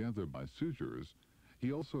together by sutures,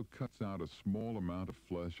 he also cuts out a small amount of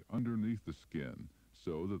flesh underneath the skin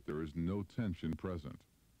so that there is no tension present.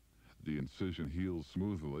 The incision heals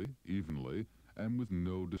smoothly, evenly, and with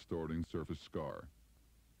no distorting surface scar.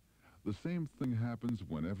 The same thing happens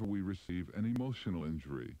whenever we receive an emotional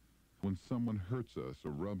injury, when someone hurts us or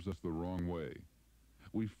rubs us the wrong way.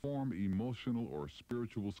 We form emotional or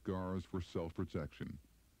spiritual scars for self-protection.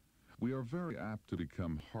 We are very apt to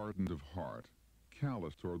become hardened of heart,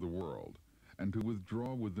 callous toward the world, and to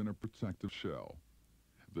withdraw within a protective shell.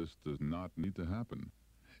 This does not need to happen.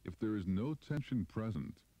 If there is no tension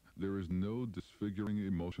present, there is no disfiguring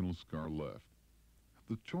emotional scar left.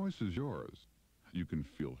 The choice is yours. You can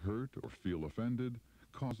feel hurt or feel offended,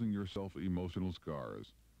 causing yourself emotional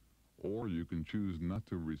scars. Or you can choose not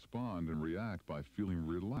to respond and react by feeling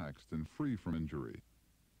relaxed and free from injury.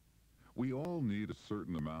 We all need a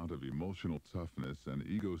certain amount of emotional toughness and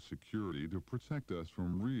ego security to protect us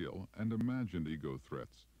from real and imagined ego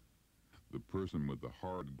threats. The person with the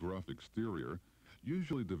hard, gruff exterior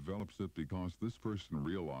usually develops it because this person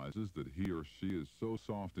realizes that he or she is so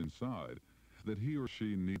soft inside that he or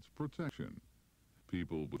she needs protection.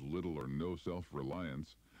 People with little or no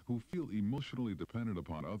self-reliance who feel emotionally dependent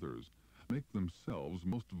upon others make themselves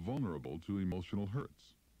most vulnerable to emotional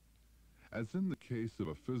hurts. As in the case of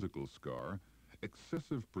a physical scar,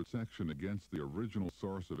 excessive protection against the original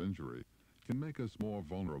source of injury can make us more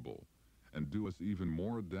vulnerable and do us even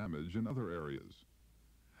more damage in other areas.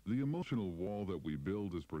 The emotional wall that we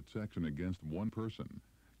build as protection against one person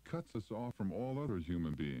cuts us off from all other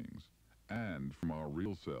human beings and from our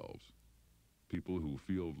real selves. People who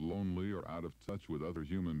feel lonely or out of touch with other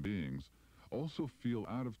human beings also feel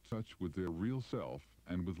out of touch with their real self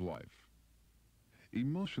and with life.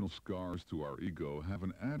 Emotional scars to our ego have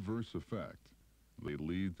an adverse effect. They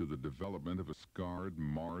lead to the development of a scarred,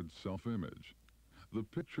 marred self-image, the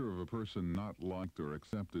picture of a person not liked or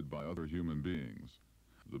accepted by other human beings,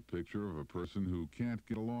 the picture of a person who can't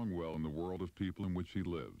get along well in the world of people in which he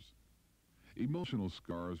lives. Emotional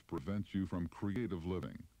scars prevent you from creative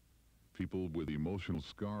living. People with emotional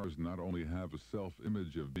scars not only have a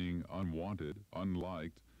self-image of being unwanted,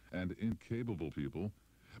 unliked, and incapable people,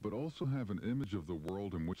 but also have an image of the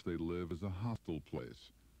world in which they live as a hostile place.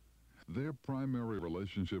 Their primary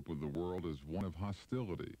relationship with the world is one of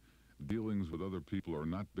hostility. Dealings with other people are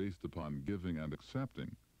not based upon giving and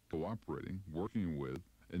accepting, cooperating, working with,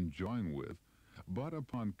 enjoying with, but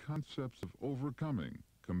upon concepts of overcoming,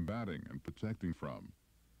 combating, and protecting from.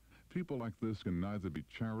 People like this can neither be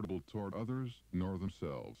charitable toward others nor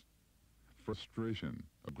themselves. Frustration,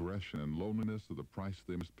 aggression, and loneliness are the price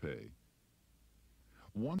they must pay.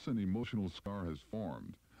 Once an emotional scar has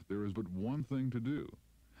formed, There is but one thing to do,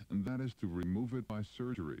 and that is to remove it by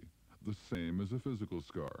surgery, the same as a physical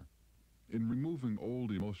scar. In removing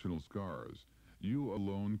old emotional scars, you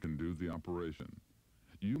alone can do the operation.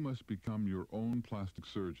 You must become your own plastic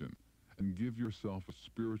surgeon and give yourself a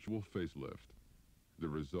spiritual facelift. The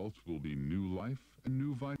results will be new life and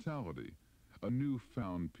new vitality, a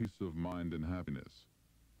newfound peace of mind and happiness.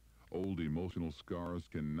 Old emotional scars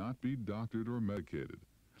cannot be doctored or medicated.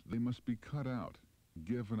 They must be cut out,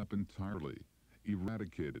 given up entirely,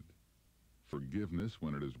 eradicated. Forgiveness,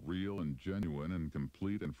 when it is real and genuine and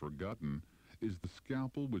complete and forgotten, is the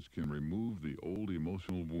scalpel which can remove the old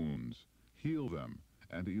emotional wounds, heal them,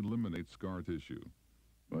 and eliminate scar tissue.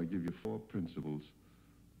 I give you 4 principles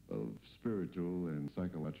of spiritual and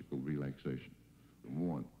psychological relaxation.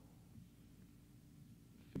 1,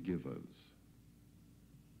 forgive others.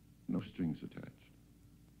 No strings attached.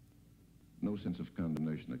 No sense of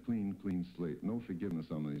condemnation. A clean, clean slate. No forgiveness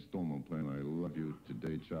on the installment plan. I love you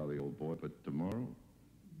today, Charlie, old boy, but tomorrow,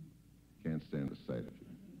 can't stand the sight of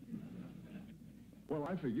you. Well,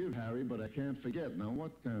 I forgive Harry, but I can't forget. Now,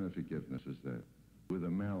 what kind of forgiveness is that? With a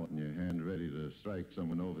mallet in your hand ready to strike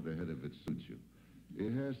someone over the head if it suits you.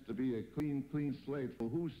 It has to be a clean, clean slate. For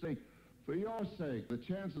whose sake? For your sake. The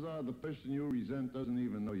chances are the person you resent doesn't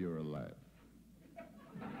even know you're alive.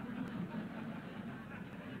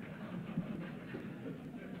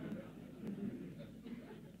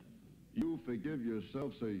 You forgive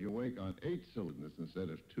yourself so you can wake on 8 cylinders instead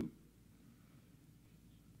of 2.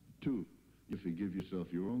 2, you forgive yourself.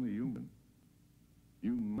 You're only human.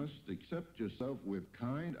 You must accept yourself with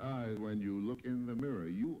kind eyes when you look in the mirror.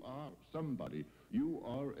 You are somebody. You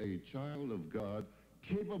are a child of God,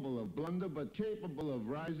 capable of blunder, but capable of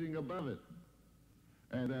rising above it.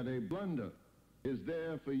 And that a blunder is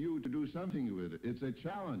there for you to do something with it. It's a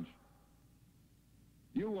challenge.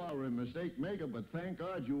 You are a mistake maker, but thank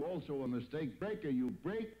God you also a mistake breaker. You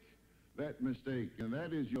break that mistake, and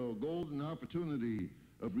that is your golden opportunity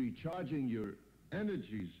of recharging your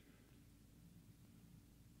energies,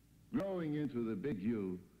 growing into the big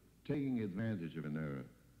you, taking advantage of an error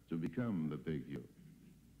to become the big you.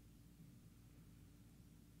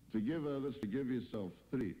 Forgive others, forgive yourself.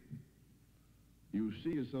 3, you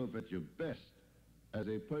see yourself at your best as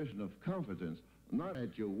a person of confidence, not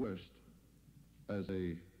at your worst as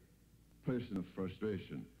a person of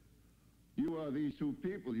frustration. You are these 2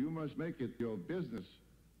 people. You must make it your business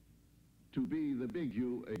to be the big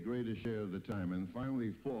you a greater share of the time. And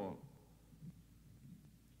finally, 4,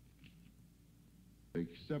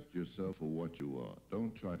 accept yourself for what you are.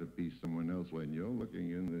 Don't try to be someone else. When you're looking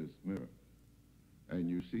in this mirror and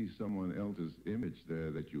you see someone else's image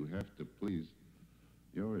there that you have to please,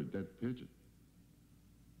 you're a dead pigeon.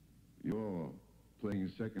 You're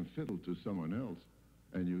playing second fiddle to someone else,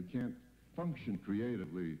 and you can't function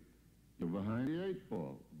creatively. You're behind the 8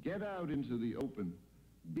 ball. Get out into the open.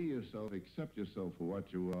 Be yourself. Accept yourself for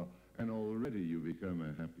what you are, and already you become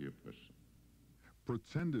a happier person.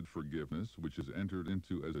 Pretended forgiveness, which is entered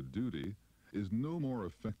into as a duty, is no more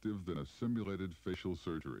effective than a simulated facial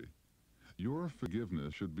surgery. Your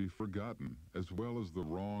forgiveness should be forgotten, as well as the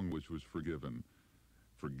wrong which was forgiven.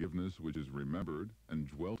 Forgiveness which is remembered and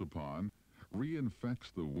dwelt upon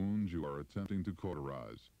reinfects the wounds you are attempting to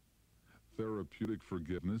cauterize. Therapeutic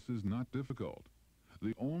forgiveness is not difficult.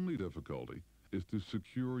 The only difficulty is to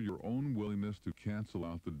secure your own willingness to cancel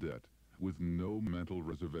out the debt with no mental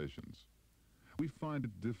reservations. We find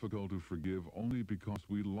it difficult to forgive only because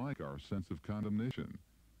we like our sense of condemnation.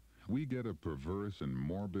 We get a perverse and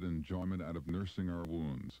morbid enjoyment out of nursing our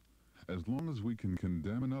wounds. As long as we can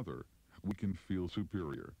condemn another, we can feel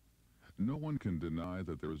superior. No one can deny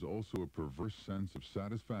that there is also a perverse sense of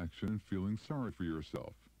satisfaction in feeling sorry for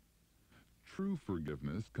yourself. True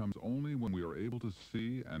forgiveness comes only when we are able to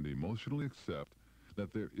see and emotionally accept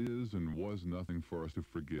that there is and was nothing for us to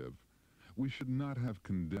forgive. We should not have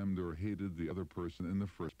condemned or hated the other person in the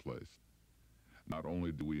first place. Not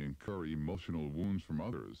only do we incur emotional wounds from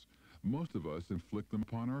others, most of us inflict them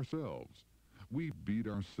upon ourselves. We beat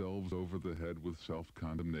ourselves over the head with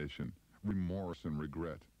self-condemnation, remorse, and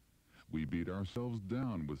regret. We beat ourselves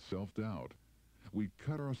down with self-doubt. We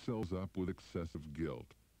cut ourselves up with excessive guilt.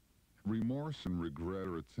 Remorse and regret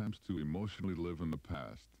are attempts to emotionally live in the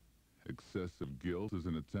past. Excessive guilt is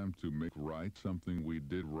an attempt to make right something we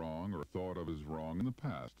did wrong or thought of as wrong in the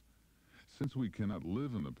past. Since we cannot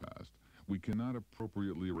live in the past, we cannot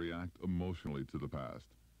appropriately react emotionally to the past.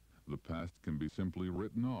 The past can be simply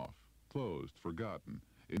written off, closed, forgotten,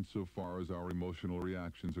 insofar as our emotional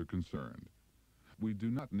reactions are concerned. We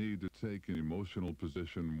do not need to take an emotional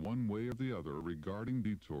position one way or the other regarding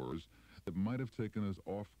detours that might have taken us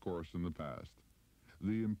off course in the past.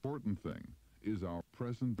 The important thing is our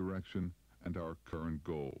present direction and our current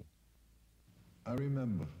goal. I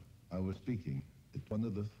remember I was speaking at one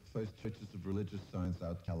of the first churches of religious science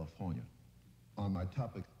out California on my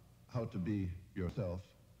topic, how to be yourself.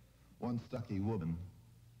 One stocky woman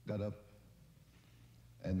got up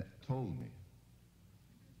and told me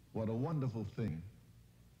what a wonderful thing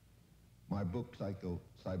my book,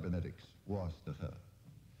 Psycho-Cybernetics, was to her.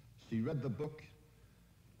 She read the book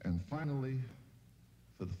and finally,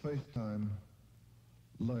 for the first time,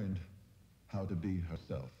 learned how to be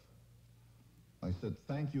herself. I said,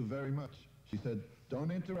 "Thank you very much." She said,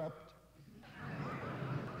 "Don't interrupt."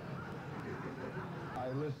 I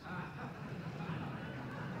listened.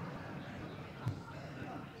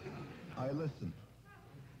 I listened.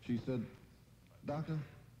 She said, "Doctor,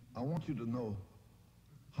 I want you to know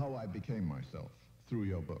how I became myself through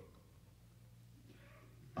your book.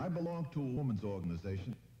 I belong to a women's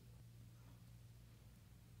organization,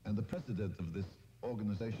 and the president of this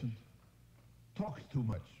organization talks too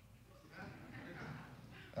much.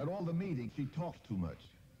 At all the meetings, she talks too much.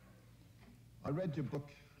 I read your book,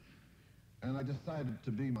 and I decided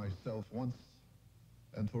to be myself once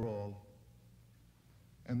and for all.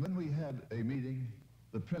 And when we had a meeting,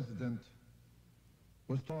 the president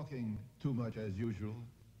was talking too much as usual,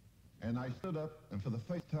 and I stood up, and for the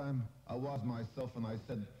first time, I was myself, and I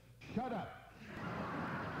said, 'Shut up!'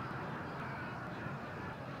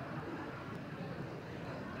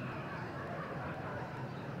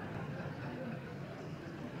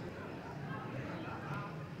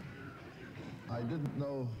 I didn't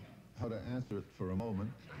know how to answer it for a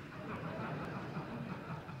moment,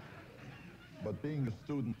 but being a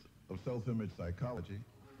student of self-image psychology,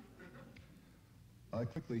 I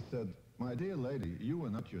quickly said, 'My dear lady, you are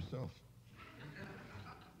not yourself.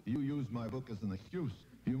 You use my book as an excuse.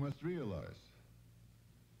 You must realize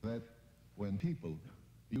that when people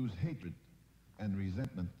use hatred and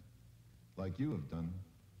resentment like you have done,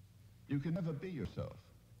 you can never be yourself.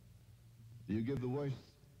 You give the worst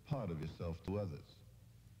part of yourself to others.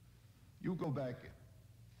 You go back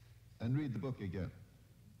and read the book again.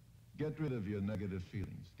 Get rid of your negative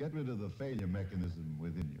feelings. Get rid of the failure mechanism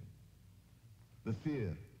within you. The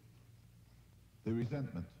fear, the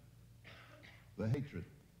resentment, the hatred,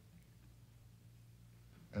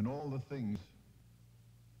 and all the things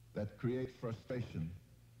that create frustration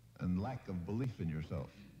and lack of belief in yourself.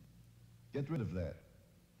 Get rid of that.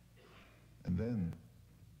 And then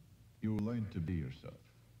you will learn to be yourself."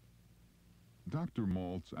 Dr.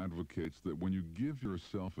 Maltz advocates that when you give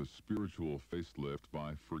yourself a spiritual facelift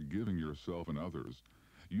by forgiving yourself and others,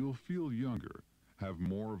 you'll feel younger, have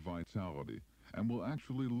more vitality, and will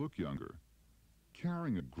actually look younger.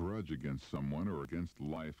 Carrying a grudge against someone or against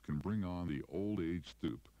life can bring on the old age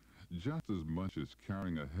stoop, just as much as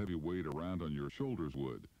carrying a heavy weight around on your shoulders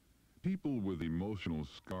would. People with emotional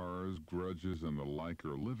scars, grudges, and the like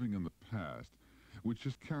are living in the past, which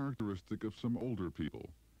is characteristic of some older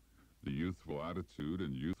people. The youthful attitude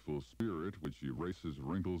and youthful spirit, which erases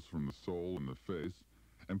wrinkles from the soul and the face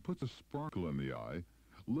and puts a sparkle in the eye,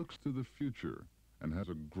 looks to the future and has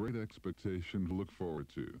a great expectation to look forward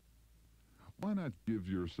to. Why not give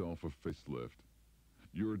yourself a facelift?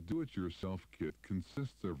 Your do-it-yourself kit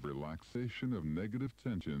consists of relaxation of negative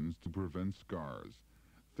tensions to prevent scars,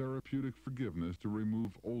 therapeutic forgiveness to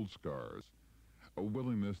remove old scars, a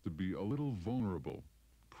willingness to be a little vulnerable,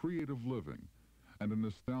 creative living, and a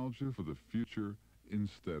nostalgia for the future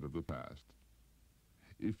instead of the past.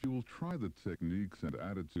 If you'll try the techniques and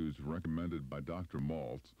attitudes recommended by Dr.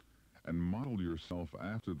 Maltz and model yourself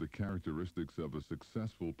after the characteristics of a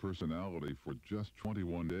successful personality for just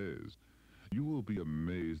 21 days, you will be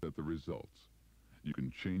amazed at the results. You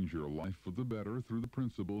can change your life for the better through the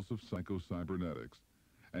principles of Psycho-Cybernetics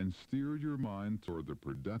and steer your mind toward the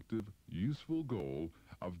productive, useful goal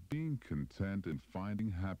of being content and finding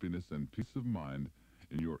happiness and peace of mind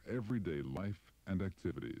in your everyday life and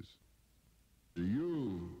activities.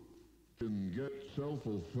 You can get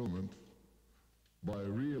self-fulfillment by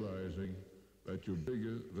realizing that you're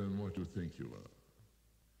bigger than what you think you are.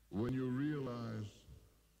 When you realize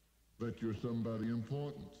that you're somebody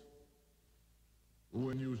important,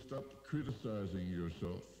 when you stop criticizing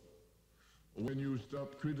yourself, when you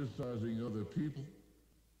stop criticizing other people,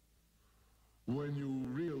 when you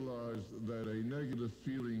realize that a negative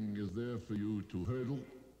feeling is there for you to hurdle,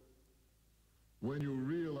 when you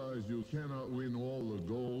realize you cannot win all the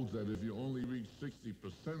goals, that if you only reach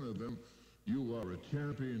 60% of them, you are a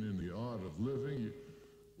champion in the art of living,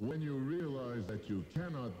 when you realize that you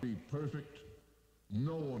cannot be perfect,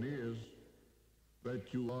 no one is,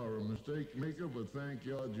 that you are a mistake maker, but thank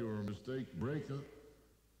God you're a mistake breaker,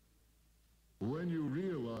 When you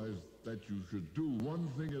realize that you should do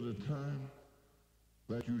one thing at a time,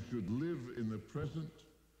 that you should live in the present,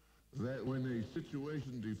 that when a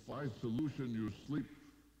situation defies solution, you sleep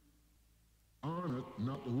on it,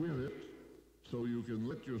 not with it, so you can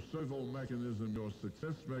let your servo mechanism, your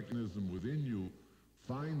success mechanism within you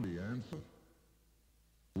find the answer.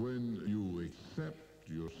 When you accept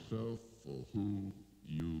yourself for who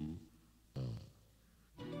you are.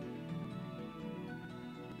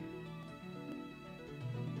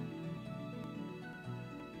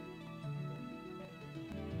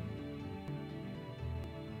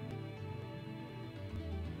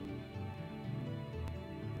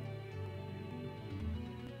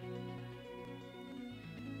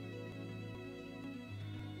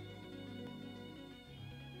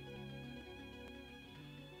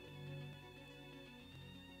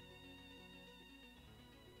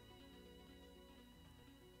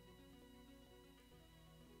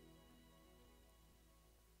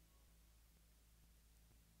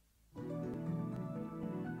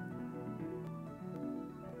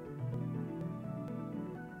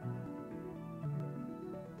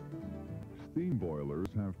 Steam boilers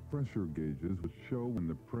have pressure gauges which show when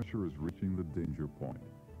the pressure is reaching the danger point.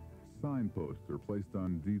 Signposts are placed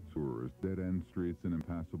on detours, dead-end streets, and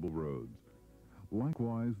impassable roads.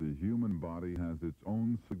 Likewise, the human body has its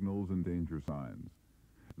own signals and danger signs.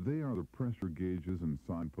 They are the pressure gauges and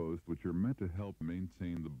signposts which are meant to help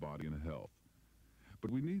maintain the body in health.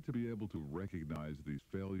 But we need to be able to recognize these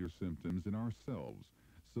failure symptoms in ourselves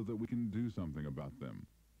so that we can do something about them.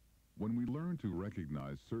 When we learn to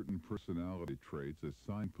recognize certain personality traits as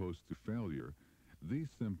signposts to failure, these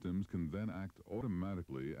symptoms can then act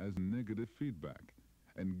automatically as negative feedback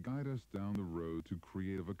and guide us down the road to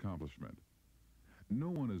creative accomplishment. No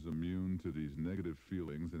one is immune to these negative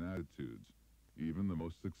feelings and attitudes. Even the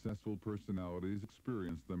most successful personalities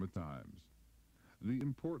experience them at times. The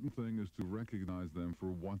important thing is to recognize them for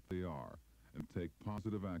what they are and take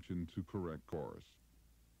positive action to correct course.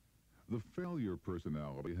 The failure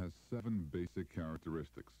personality has 7 basic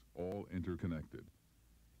characteristics, all interconnected.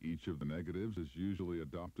 Each of the negatives is usually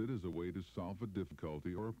adopted as a way to solve a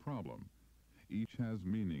difficulty or a problem. Each has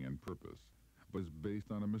meaning and purpose, but is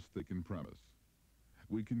based on a mistaken premise.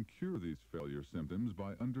 We can cure these failure symptoms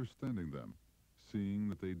by understanding them, seeing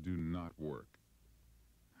that they do not work.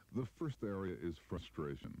 The first area is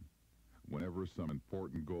frustration. Whenever some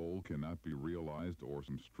important goal cannot be realized or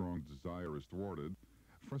some strong desire is thwarted,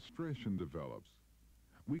 frustration develops.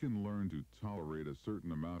 We can learn to tolerate a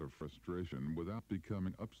certain amount of frustration without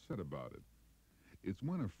becoming upset about it. It's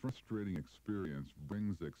when a frustrating experience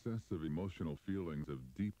brings excessive emotional feelings of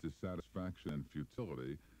deep dissatisfaction and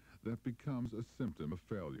futility that becomes a symptom of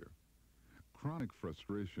failure. Chronic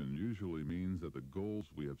frustration usually means that the goals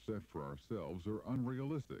we have set for ourselves are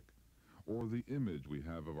unrealistic, or the image we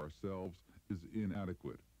have of ourselves is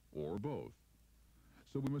inadequate, or both.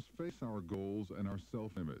 So we must face our goals and our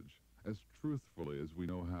self-image as truthfully as we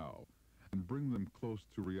know how, and bring them close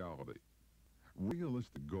to reality.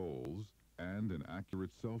 Realistic goals and an accurate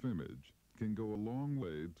self-image can go a long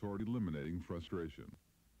way toward eliminating frustration.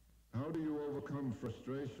 How do you overcome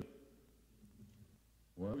frustration?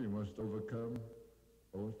 Well, you must overcome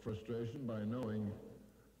frustration by knowing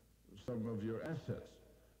some of your assets.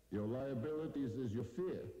 Your liabilities is your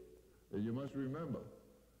fear. And you must remember,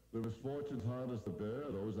 the misfortunes hardest to bear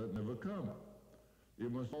are those that never come. You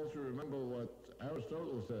must also remember what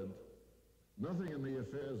Aristotle said, nothing in the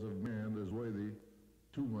affairs of man is worthy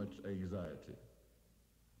too much anxiety.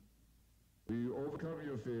 You overcome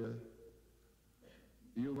your fear,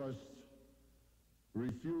 you must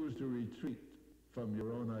refuse to retreat from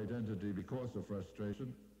your own identity because of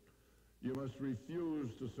frustration. You must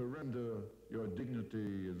refuse to surrender your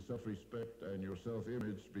dignity and self-respect and your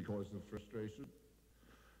self-image because of frustration.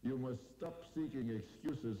 You must stop seeking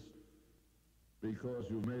excuses because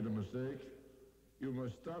you made a mistake. You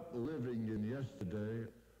must stop living in yesterday.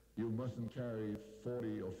 You mustn't carry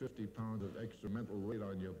 40 or 50 pounds of extra mental weight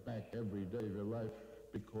on your back every day of your life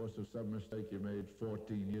because of some mistake you made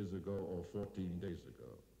 14 years ago or 14 days ago.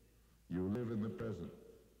 You live in the present.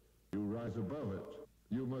 You rise above it.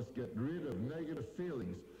 You must get rid of negative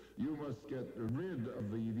feelings. You must get rid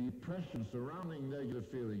of the depression surrounding negative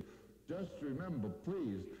feelings. Just remember,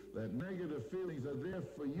 please, that negative feelings are there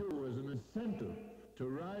for you as an incentive to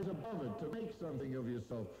rise above it, to make something of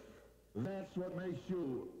yourself. That's what makes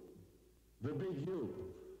you the big you.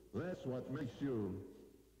 That's what makes you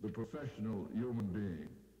the professional human being.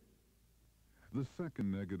 The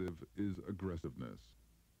second negative is aggressiveness.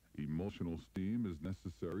 Emotional steam is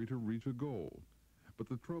necessary to reach a goal, but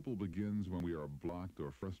the trouble begins when we are blocked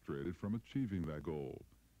or frustrated from achieving that goal.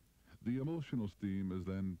 The emotional steam is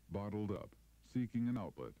then bottled up, seeking an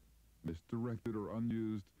outlet. Misdirected or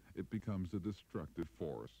unused, it becomes a destructive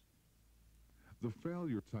force. The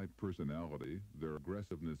failure-type personality, their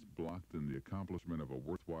aggressiveness blocked in the accomplishment of a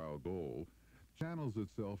worthwhile goal, channels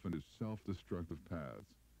itself into self-destructive paths,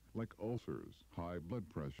 like ulcers, high blood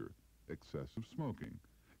pressure, excessive smoking,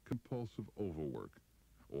 compulsive overwork,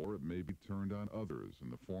 or it may be turned on others in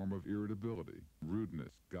the form of irritability,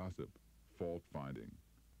 rudeness, gossip, fault-finding.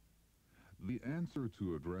 The answer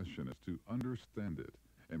to aggression is to understand it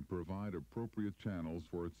and provide appropriate channels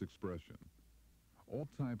for its expression. All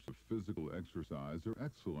types of physical exercise are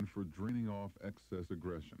excellent for draining off excess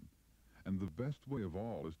aggression, and the best way of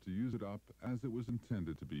all is to use it up as it was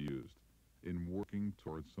intended to be used, in working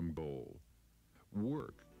towards some goal.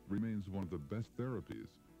 Work remains one of the best therapies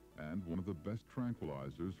and one of the best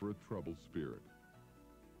tranquilizers for a troubled spirit.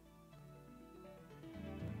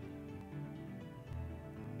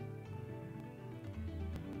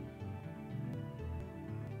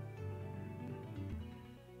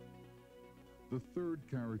 The third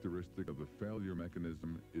characteristic of the failure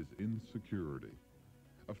mechanism is insecurity.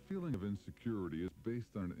 A feeling of insecurity is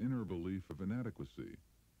based on an inner belief of inadequacy.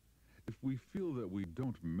 If we feel that we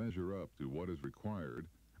don't measure up to what is required,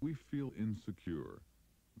 we feel insecure.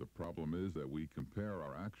 The problem is that we compare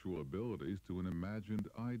our actual abilities to an imagined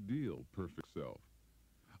ideal perfect self.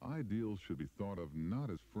 Ideals should be thought of not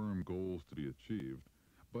as firm goals to be achieved,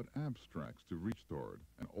 but abstracts to reach toward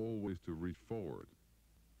and always to reach forward.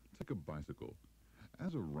 Take a bicycle.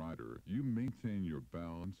 As a rider, you maintain your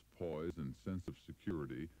balance, poise, and sense of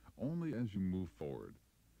security only as you move forward.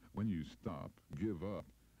 When you stop, give up,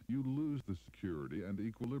 you lose the security and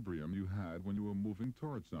equilibrium you had when you were moving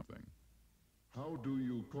towards something. How do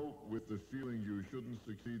you cope with the feeling you shouldn't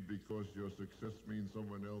succeed because your success means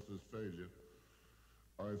someone else's failure?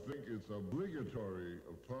 I think it's obligatory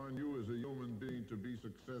upon you as a human being to be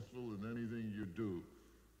successful in anything you do,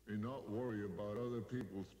 and not worry about other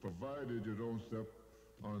people's, provided you don't step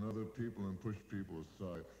on other people and push people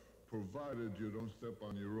aside, provided you don't step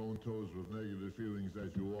on your own toes with negative feelings as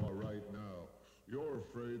you are right now. You're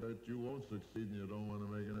afraid that you won't succeed and you don't want to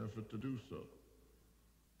make an effort to do so.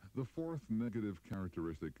 The fourth negative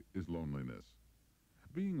characteristic is loneliness.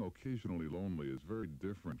 Being occasionally lonely is very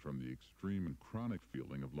different from the extreme and chronic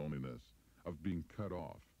feeling of loneliness, of being cut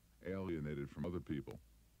off, alienated from other people.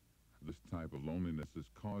 This type of loneliness is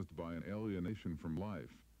caused by an alienation from life,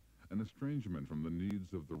 an estrangement from the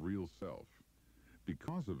needs of the real self.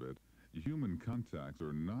 Because of it, human contacts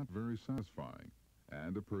are not very satisfying,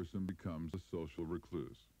 and a person becomes a social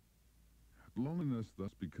recluse. Loneliness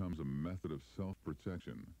thus becomes a method of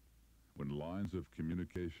self-protection. When lines of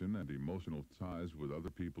communication and emotional ties with other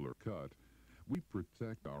people are cut, we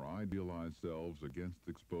protect our idealized selves against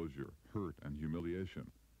exposure, hurt, and humiliation.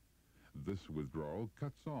 This withdrawal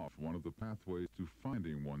cuts off one of the pathways to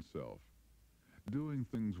finding oneself. Doing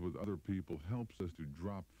things with other people helps us to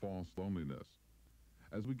drop false loneliness.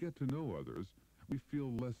 As we get to know others, we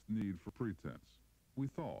feel less need for pretense. We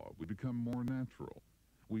thaw, we become more natural.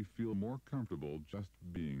 We feel more comfortable just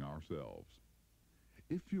being ourselves.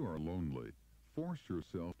 If you are lonely, force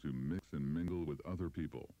yourself to mix and mingle with other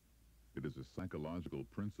people. It is a psychological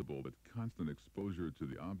principle that constant exposure to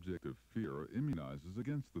the object of fear immunizes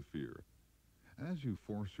against the fear. As you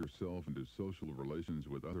force yourself into social relations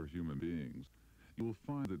with other human beings, you will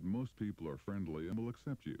find that most people are friendly and will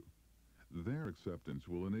accept you. Their acceptance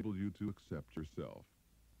will enable you to accept yourself.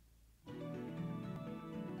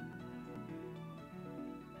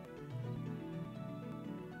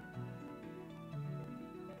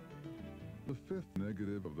 The fifth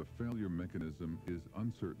negative of the failure mechanism is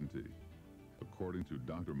uncertainty. According to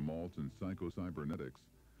Dr. Maltz in Psycho-Cybernetics,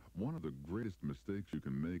 one of the greatest mistakes you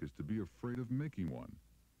can make is to be afraid of making one.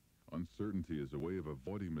 Uncertainty is a way of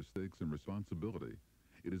avoiding mistakes and responsibility.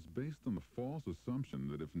 It is based on the false assumption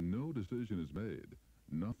that if no decision is made,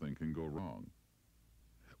 nothing can go wrong.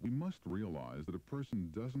 We must realize that a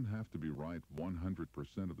person doesn't have to be right 100%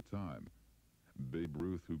 of the time. Babe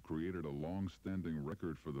Ruth, who created a long-standing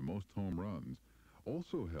record for the most home runs,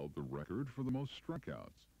 also held the record for the most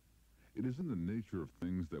strikeouts. It is in the nature of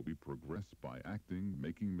things that we progress by acting,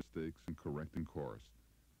 making mistakes, and correcting course.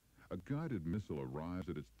 A guided missile arrives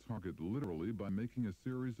at its target literally by making a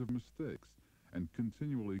series of mistakes and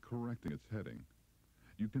continually correcting its heading.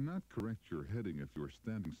 You cannot correct your heading if you are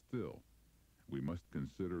standing still. We must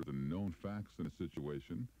consider the known facts in a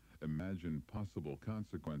situation, imagine possible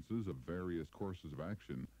consequences of various courses of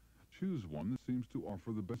action, choose one that seems to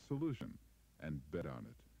offer the best solution, and bet on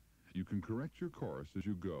it. You can correct your course as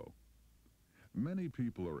you go. Many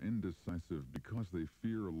people are indecisive because they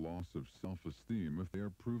fear loss of self-esteem if they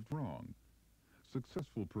are proved wrong.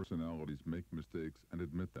 Successful personalities make mistakes and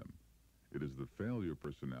admit them. It is the failure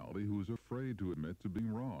personality who is afraid to admit to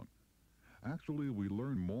being wrong. Actually, we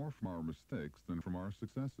learn more from our mistakes than from our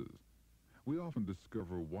successes. We often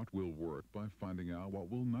discover what will work by finding out what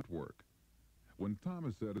will not work. When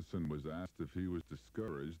Thomas Edison was asked if he was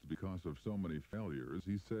discouraged because of so many failures,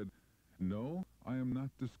 he said, "No, I am not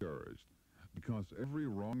discouraged, because every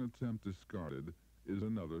wrong attempt discarded is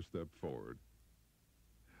another step forward."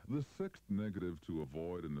 The sixth negative to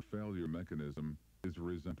avoid in the failure mechanism is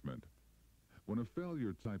resentment. When a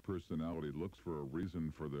failure-type personality looks for a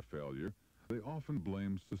reason for their failure, they often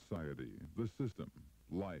blame society, the system,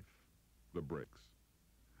 life, the breaks.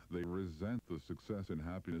 They resent the success and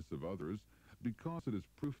happiness of others because it is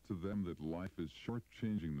proof to them that life is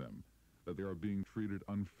shortchanging them, that they are being treated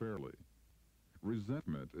unfairly.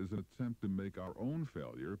 Resentment is an attempt to make our own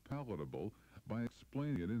failure palatable by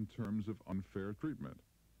explaining it in terms of unfair treatment,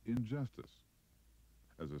 injustice.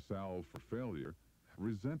 As a salve for failure,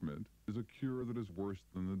 resentment is a cure that is worse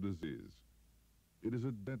than the disease. It is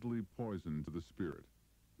a deadly poison to the spirit,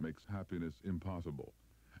 makes happiness impossible,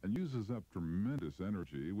 and uses up tremendous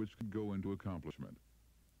energy which could go into accomplishment.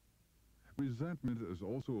 Resentment is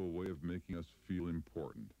also a way of making us feel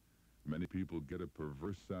important. Many people get a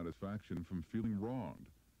perverse satisfaction from feeling wronged.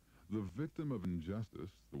 The victim of injustice,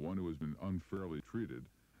 the one who has been unfairly treated,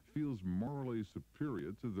 feels morally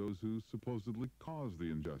superior to those who supposedly caused the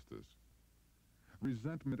injustice.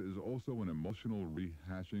 Resentment is also an emotional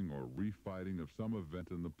rehashing or refighting of some event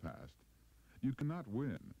in the past. You cannot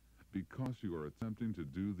win because you are attempting to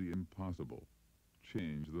do the impossible,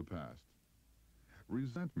 change the past.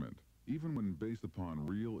 Resentment, even when based upon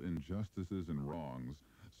real injustices and wrongs,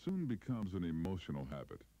 soon becomes an emotional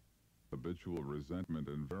habit. Habitual resentment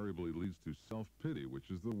invariably leads to self-pity, which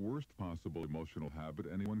is the worst possible emotional habit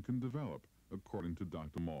anyone can develop, according to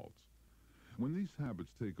Dr. Maltz. When these habits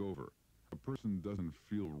take over, a person doesn't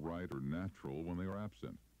feel right or natural when they are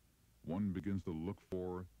absent. One begins to look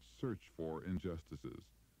for, search for injustices.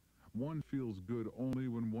 One feels good only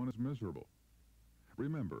when one is miserable.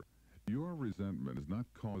 Remember, your resentment is not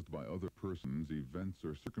caused by other persons, events,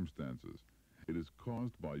 or circumstances. It is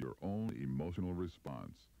caused by your own emotional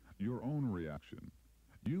response, your own reaction.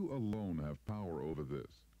 You alone have power over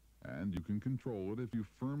this, and you can control it if you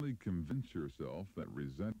firmly convince yourself that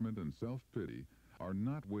resentment and self-pity are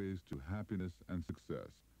not ways to happiness and success,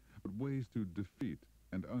 but ways to defeat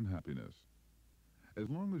and unhappiness. As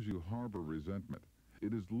long as you harbor resentment,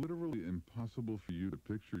 it is literally impossible for you to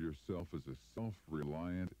picture yourself as a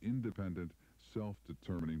self-reliant, independent,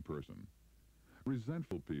 self-determining person.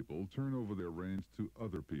 Resentful people turn over their reins to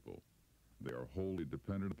other people. They are wholly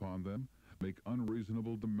dependent upon them, make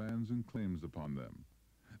unreasonable demands and claims upon them.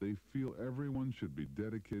 They feel everyone should be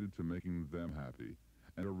dedicated to making them happy,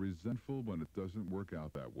 and are resentful when it doesn't work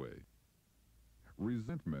out that way.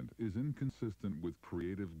 Resentment is inconsistent with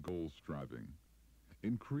creative goal striving.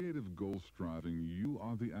 In creative goal striving, you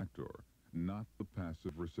are the actor, not the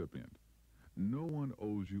passive recipient. No one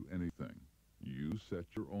owes you anything. You set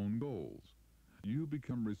your own goals. You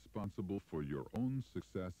become responsible for your own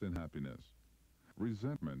success and happiness.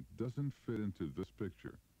 Resentment doesn't fit into this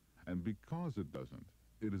picture, and because it doesn't,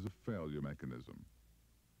 it is a failure mechanism.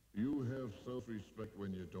 You have self-respect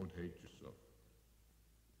when you don't hate yourself.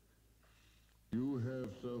 You have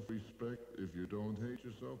self-respect if you don't hate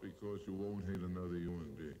yourself because you won't hate another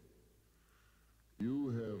human being. You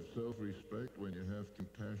have self-respect when you have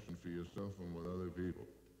compassion for yourself and with other people.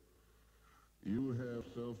 You have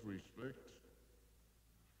self-respect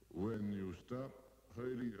when you stop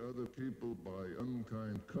hurting other people by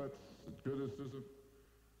unkind cuts and criticism.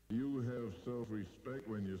 You have self-respect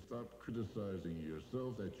when you stop criticizing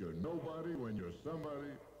yourself that you're nobody when you're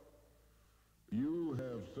somebody. You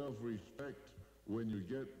have self-respect when you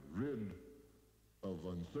get rid of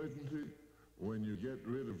uncertainty, when you get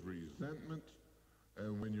rid of resentment,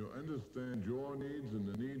 and when you understand your needs and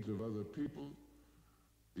the needs of other people.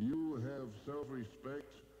 You have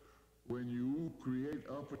self-respect when you create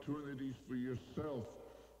opportunities for yourself.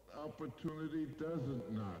 Opportunity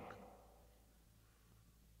doesn't knock.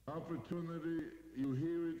 Opportunity, you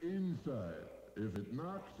hear it inside. If it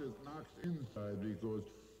knocks inside because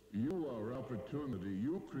you are opportunity.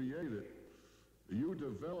 You create it. You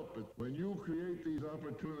develop it. When you create these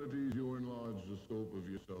opportunities, you enlarge the scope of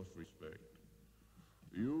your self-respect.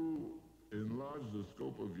 You enlarge the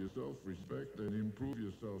scope of your self-respect and improve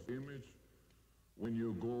your self-image when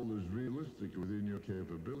your goal is realistic within your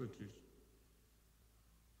capabilities.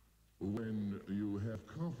 When you have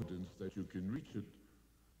confidence that you can reach it,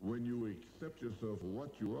 When you accept yourself for what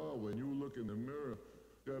you are, when you look in the mirror,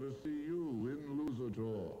 gotta see you, win, lose, or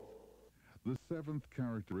draw. The seventh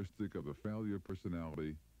characteristic of the failure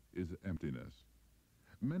personality is emptiness.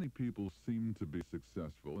 Many people seem to be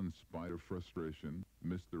successful in spite of frustration,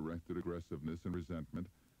 misdirected aggressiveness, and resentment,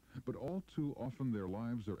 but all too often their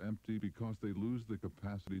lives are empty because they lose the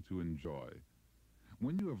capacity to enjoy.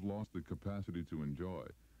 When you have lost the capacity to enjoy,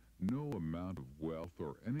 no amount of wealth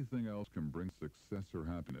or anything else can bring success or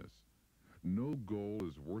happiness. No goal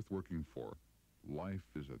is worth working for. Life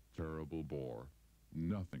is a terrible bore.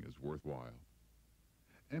 Nothing is worthwhile.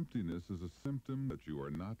 Emptiness is a symptom that you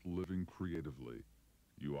are not living creatively.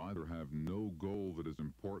 You either have no goal that is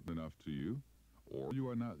important enough to you, or you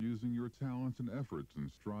are not using your talents and efforts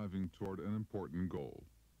in striving toward an important goal.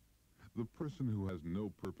 The person who has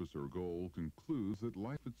no purpose or goal concludes that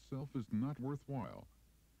life itself is not worthwhile.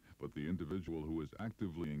 But the individual who is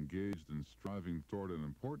actively engaged in striving toward an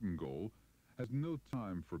important goal has no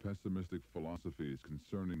time for pessimistic philosophies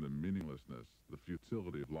concerning the meaninglessness, the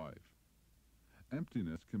futility of life.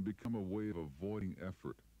 Emptiness can become a way of avoiding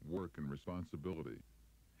effort, work, and responsibility.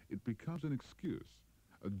 It becomes an excuse,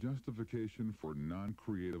 a justification for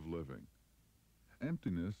non-creative living.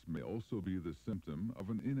 Emptiness may also be the symptom of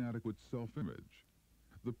an inadequate self-image.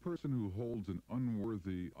 The person who holds an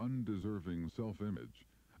unworthy, undeserving self-image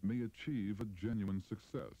may achieve a genuine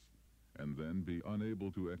success, and then be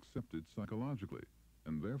unable to accept it psychologically,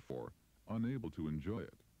 and therefore unable to enjoy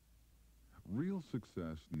it. Real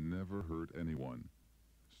success never hurt anyone.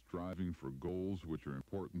 Striving for goals which are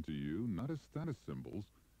important to you, not as status symbols,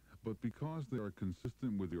 but because they are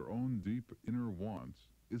consistent with your own deep inner wants,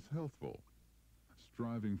 is healthful.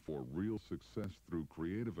 Striving for real success through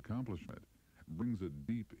creative accomplishment brings a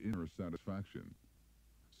deep inner satisfaction.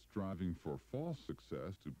 Striving for false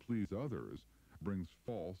success to please others brings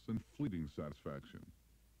false and fleeting satisfaction.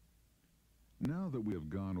 Now that we have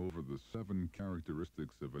gone over the 7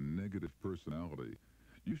 characteristics of a negative personality,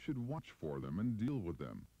 you should watch for them and deal with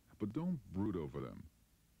them, but don't brood over them.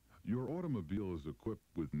 Your automobile is equipped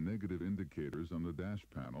with negative indicators on the dash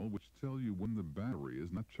panel which tell you when the battery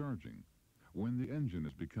is not charging, when the engine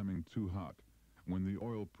is becoming too hot, when the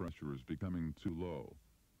oil pressure is becoming too low.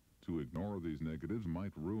 To ignore these negatives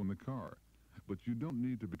might ruin the car, but you don't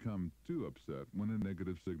need to become too upset when a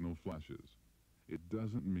negative signal flashes. It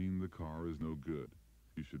doesn't mean the car is no good.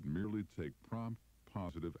 You should merely take prompt,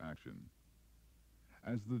 positive action.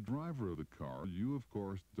 As the driver of the car, you of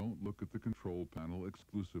course don't look at the control panel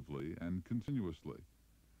exclusively and continuously.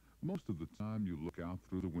 Most of the time you look out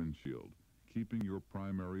through the windshield, keeping your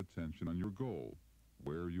primary attention on your goal,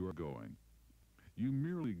 where you are going. You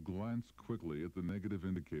merely glance quickly at the negative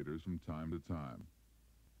indicators from time to time.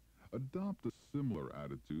 Adopt a similar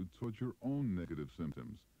attitude towards your own negative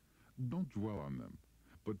symptoms. Don't dwell on them,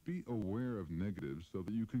 but be aware of negatives so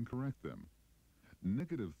that you can correct them.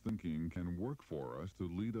 Negative thinking can work for us to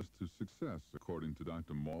lead us to success, according to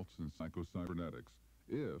Dr. Maltz in Psycho-Cybernetics,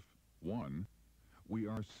 if, 1, we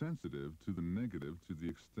are sensitive to the negative to the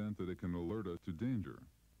extent that it can alert us to danger.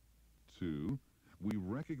 2, we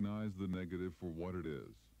recognize the negative for what it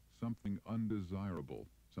is, something undesirable,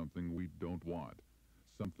 something we don't want,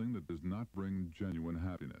 something that does not bring genuine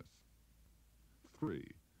happiness. 3,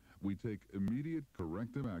 we take immediate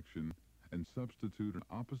corrective action and substitute an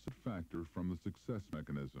opposite factor from the success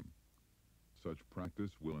mechanism. Such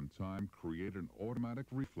practice will in time create an automatic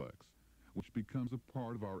reflex, which becomes a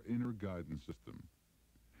part of our inner guidance system.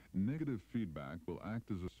 Negative feedback will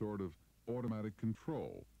act as a sort of automatic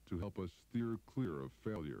control to help us steer clear of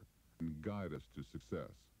failure and guide us to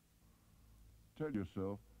success. Tell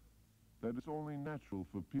yourself that it's only natural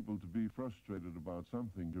for people to be frustrated about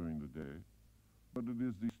something during the day, but it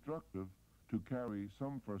is destructive to carry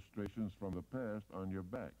some frustrations from the past on your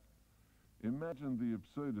back. Imagine the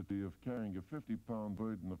absurdity of carrying a 50-pound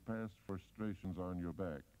burden of past frustrations on your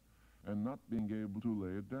back and not being able to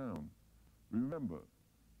lay it down. Remember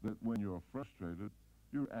that when you're frustrated,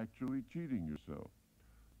 you're actually cheating yourself.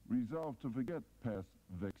 Resolve to forget past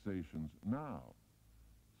vexations now.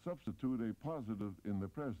 Substitute a positive in the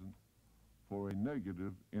present for a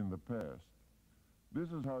negative in the past. This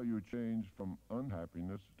is how you change from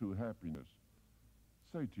unhappiness to happiness.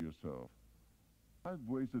 Say to yourself, I've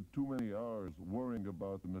wasted too many hours worrying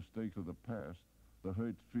about the mistakes of the past, the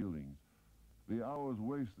hurt feelings, the hours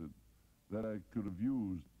wasted that I could have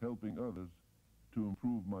used helping others to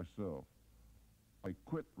improve myself. I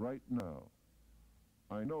quit right now.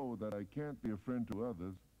 I know that I can't be a friend to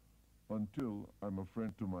others until I'm a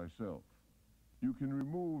friend to myself. You can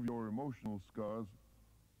remove your emotional scars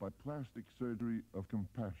by plastic surgery of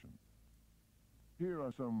compassion. Here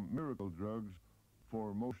are some miracle drugs for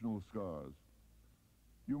emotional scars.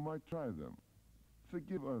 You might try them.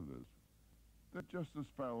 Forgive others. They're just as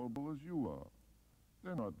fallible as you are.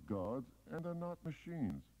 They're not gods, and they're not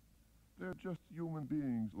machines. They're just human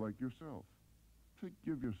beings like yourself.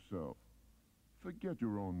 Forgive yourself. Forget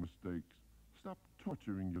your own mistakes. Stop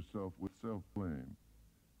torturing yourself with self-blame.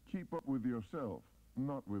 Keep up with yourself,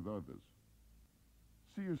 not with others.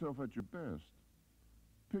 See yourself at your best.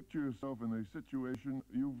 Picture yourself in a situation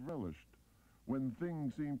you've relished, when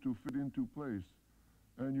things seem to fit into place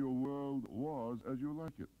and your world was as you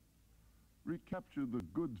like it. Recapture the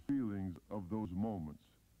good feelings of those moments.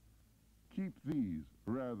 Keep these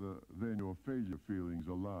rather than your failure feelings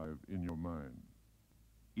alive in your mind.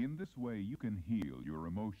 In this way, you can heal your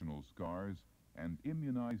emotional scars and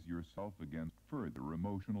immunize yourself against further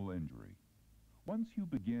emotional injury. Once you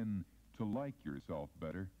begin to like yourself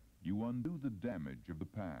better, you undo the damage of the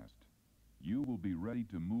past. You will be ready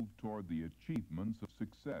to move toward the achievements of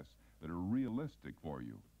success that are realistic for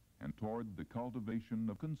you, and toward the cultivation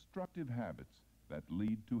of constructive habits that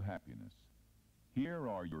lead to happiness. Here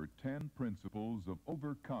are your 10 principles of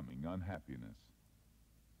overcoming unhappiness.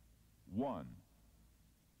 1.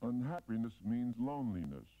 Unhappiness means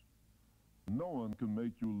loneliness. No one can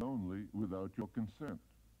make you lonely without your consent.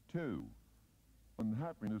 2.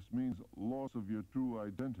 Unhappiness means loss of your true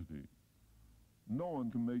identity. No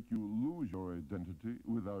one can make you lose your identity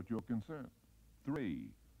without your consent. 3.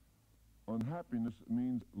 Unhappiness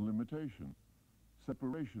means limitation,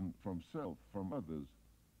 separation from self, from others.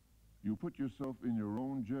 You put yourself in your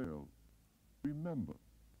own jail. Remember,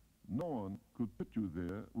 no one could put you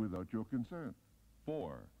there without your consent.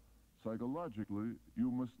 4. Psychologically,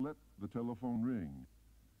 you must let the telephone ring.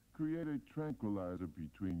 Create a tranquilizer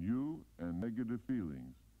between you and negative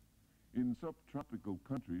feelings. In subtropical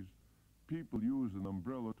countries, people use an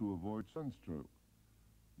umbrella to avoid sunstroke.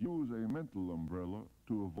 Use a mental umbrella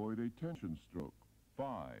to avoid a tension stroke.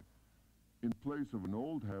 5. In place of an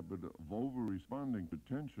old habit of over-responding to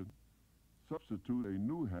tension, substitute a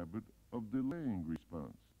new habit of delaying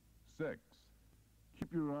response. 6.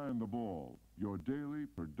 Keep your eye on the ball, your daily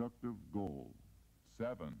productive goal.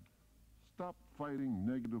 7. Stop fighting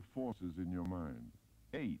negative forces in your mind.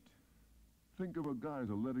 8. Think of a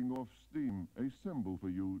geyser letting off steam, a symbol for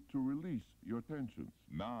you to release your tensions.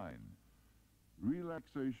 9.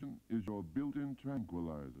 Relaxation is your built-in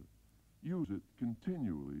tranquilizer. Use it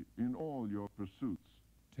continually in all your pursuits.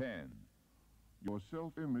 10. Your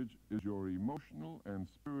self-image is your emotional and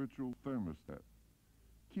spiritual thermostat.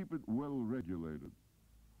 Keep it well regulated.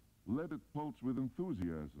 Let it pulse with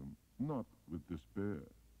enthusiasm, not with despair.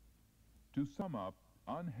 To sum up,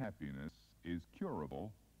 unhappiness is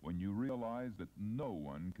curable when you realize that no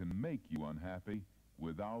one can make you unhappy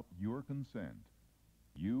without your consent.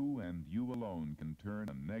 You and you alone can turn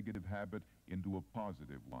a negative habit into a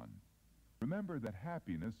positive one. Remember that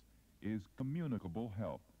happiness is communicable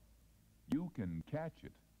health. You can catch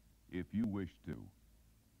it if you wish to.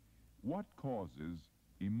 What causes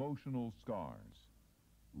emotional scars?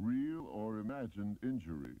 Real or imagined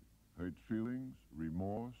injury, hurt feelings,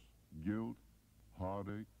 remorse, guilt,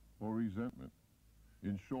 heartache, or resentment.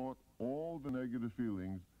 In short, all the negative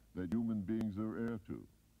feelings that human beings are heir to.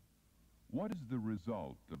 What is the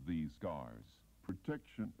result of these scars?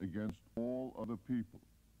 Protection against all other people.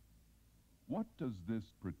 What does this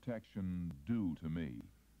protection do to me?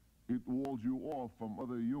 It walls you off from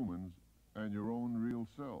other humans and your own real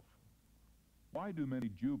self. Why do many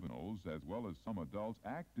juveniles, as well as some adults,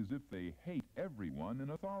 act as if they hate everyone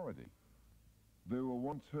in authority? They were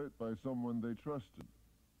once hurt by someone they trusted.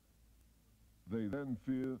 They then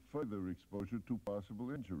fear further exposure to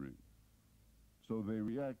possible injury. So they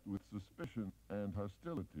react with suspicion and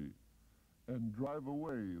hostility and drive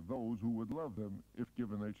away those who would love them if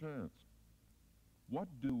given a chance. What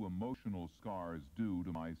do emotional scars do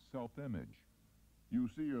to my self-image? You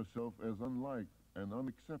see yourself as unliked and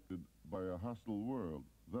unaccepted by a hostile world.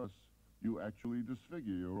 Thus, you actually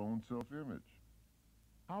disfigure your own self-image.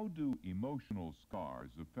 How do emotional scars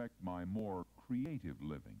affect my more creative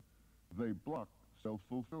living? They block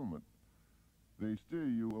self-fulfillment. They steer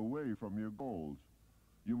you away from your goals.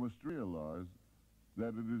 You must realize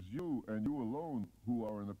that it is you and you alone who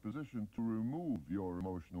are in a position to remove your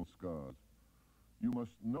emotional scars. You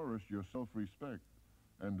must nourish your self-respect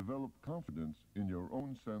and develop confidence in your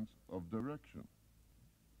own sense of direction.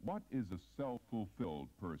 What is a self-fulfilled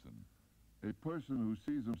person? A person who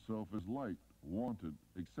sees himself as liked, wanted,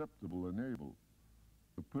 acceptable, and able.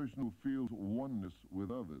 A person who feels oneness with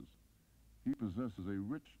others. He possesses a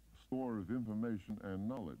rich store of information and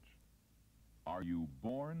knowledge. Are you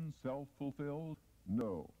born self-fulfilled?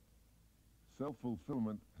 No.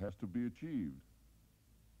 Self-fulfillment has to be achieved.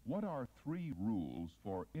 What are 3 rules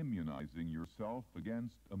for immunizing yourself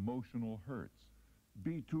against emotional hurts?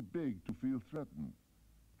 Be too big to feel threatened.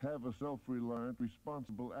 Have a self-reliant,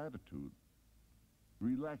 responsible attitude.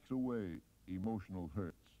 Relax away emotional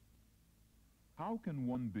hurts. How can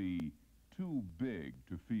one be too big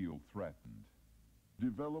to feel threatened?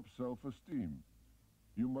 Develop self-esteem.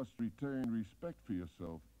 You must retain respect for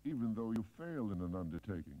yourself, even though you fail in an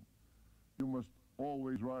undertaking. You must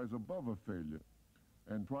always rise above a failure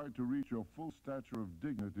and try to reach your full stature of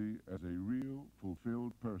dignity as a real,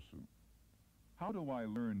 fulfilled person. How do I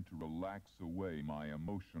learn to relax away my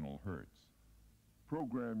emotional hurts?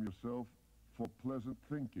 Program yourself for pleasant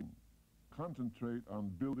thinking. Concentrate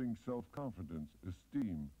on building self-confidence,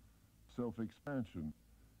 esteem, self-expansion.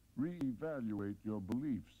 Reevaluate your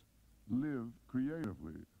beliefs. Live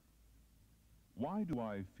creatively. Why do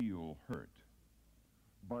I feel hurt?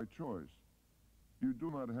 By choice. You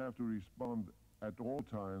do not have to respond at all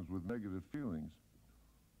times with negative feelings.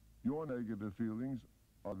 Your negative feelings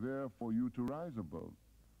are there for you to rise above.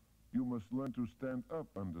 You must learn to stand up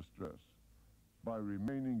under stress by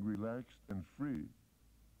remaining relaxed and free.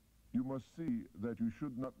 You must see that you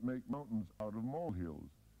should not make mountains out of molehills.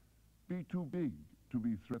 Be too big to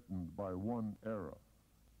be threatened by one error.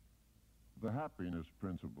 The happiness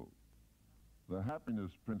principle. The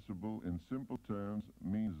happiness principle, in simple terms,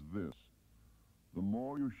 means this. The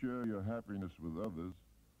more you share your happiness with others,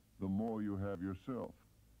 the more you have yourself.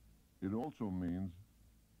 It also means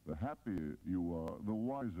the happier you are, the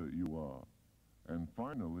wiser you are. And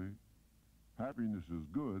finally, happiness is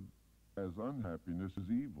good as unhappiness is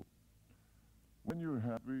evil. When you're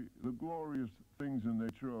happy, the glorious things in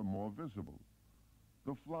nature are more visible.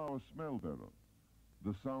 The flowers smell better.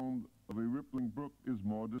 The sound of a rippling brook is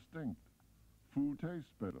more distinct. Food tastes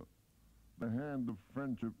better. The hand of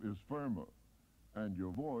friendship is firmer, and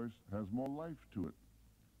your voice has more life to it.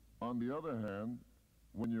 On the other hand,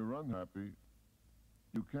 when you're unhappy,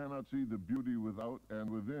 you cannot see the beauty without and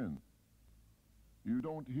within. You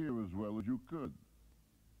don't hear as well as you could.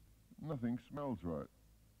 Nothing smells right.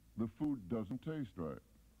 The food doesn't taste right.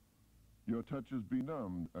 Your touch is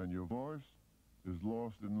benumbed, and your voice is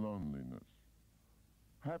lost in loneliness.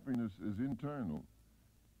 Happiness is internal.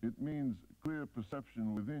 It means clear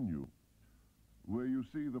perception within you, where you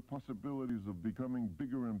see the possibilities of becoming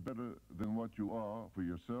bigger and better than what you are for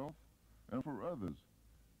yourself and for others,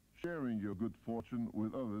 sharing your good fortune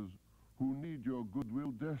with others who need your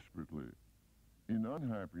goodwill desperately. In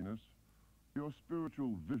unhappiness, your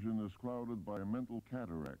spiritual vision is clouded by a mental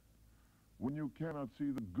cataract. When you cannot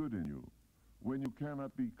see the good in you, when you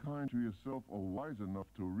cannot be kind to yourself or wise enough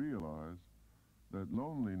to realize that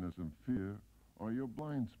loneliness and fear are your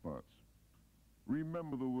blind spots.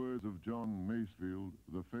 Remember the words of John Masefield,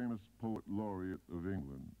 the famous poet laureate of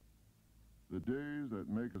England. The days that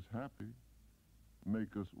make us happy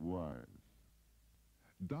make us wise.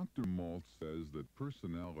 Dr. Maltz says that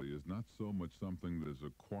personality is not so much something that is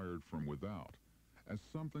acquired from without, as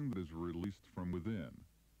something that is released from within.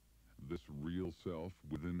 This real self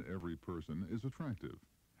within every person is attractive,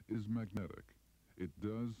 is magnetic. It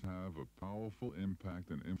does have a powerful impact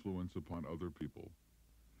and influence upon other people.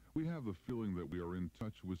 We have the feeling that we are in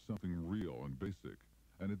touch with something real and basic,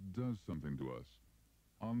 and it does something to us.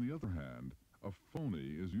 On the other hand, a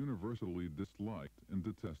phony is universally disliked and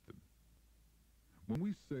detested. When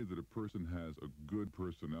we say that a person has a good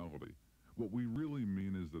personality, what we really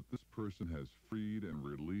mean is that this person has freed and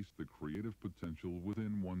released the creative potential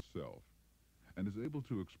within oneself, and is able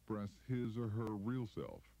to express his or her real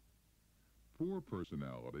self. Poor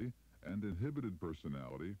personality and inhibited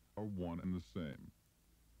personality are one and the same.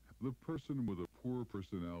 The person with a poor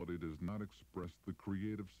personality does not express the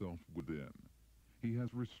creative self within. He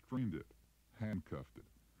has restrained it, handcuffed it,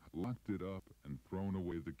 locked it up, and thrown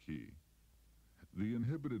away the key. The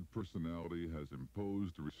inhibited personality has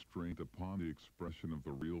imposed restraint upon the expression of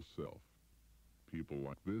the real self. People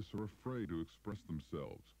like this are afraid to express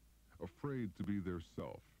themselves, afraid to be their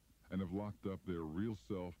self, and have locked up their real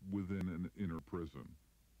self within an inner prison.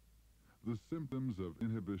 The symptoms of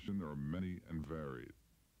inhibition are many and varied.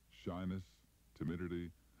 Shyness,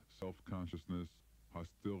 timidity, self-consciousness,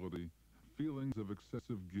 hostility, feelings of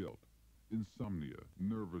excessive guilt, insomnia,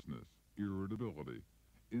 nervousness, irritability,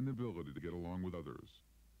 inability to get along with others.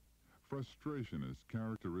 Frustration is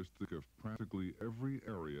characteristic of practically every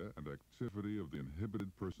area and activity of the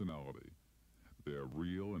inhibited personality. Their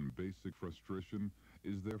real and basic frustration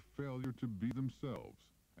is their failure to be themselves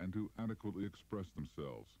and to adequately express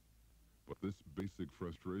themselves. But this basic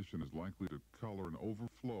frustration is likely to color and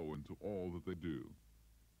overflow into all that they do.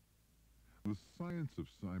 The science of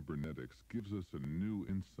cybernetics gives us a new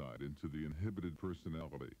insight into the inhibited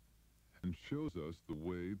personality and shows us the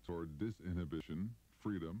way toward disinhibition,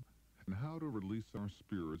 freedom, and how to release our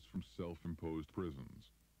spirits from self-imposed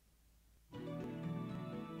prisons.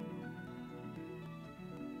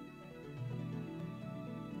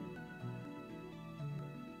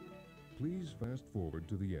 Please fast forward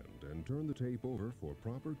to the end and turn the tape over for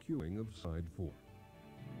proper cueing of side 4.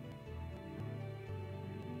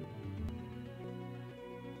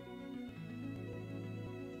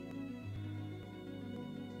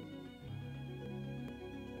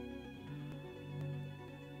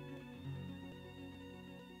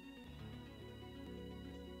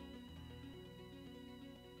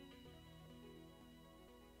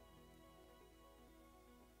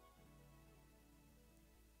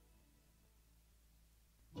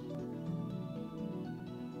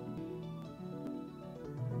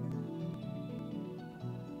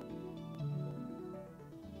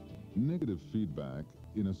 Negative feedback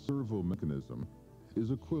in a servo mechanism is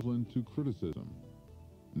equivalent to criticism.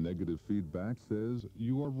 Negative feedback says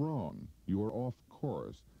you are wrong, you are off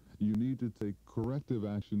course, you need to take corrective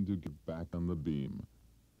action to get back on the beam.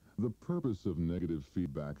 The purpose of negative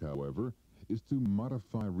feedback, however, is to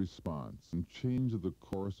modify response and change the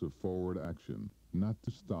course of forward action, not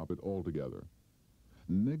to stop it altogether.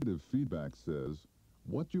 Negative feedback says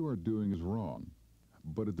what you are doing is wrong,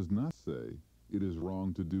 but it does not say it is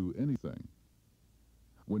wrong to do anything.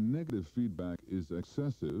 When negative feedback is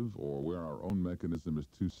excessive, or where our own mechanism is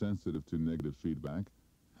too sensitive to negative feedback,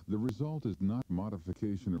 the result is not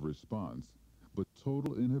modification of response, but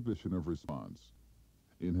total inhibition of response.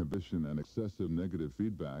 Inhibition and excessive negative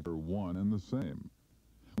feedback are one and the same.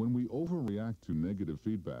 When we overreact to negative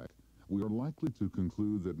feedback, we are likely to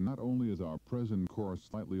conclude that not only is our present course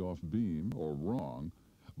slightly off beam or wrong,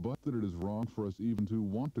 but that it is wrong for us even to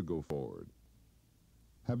want to go forward.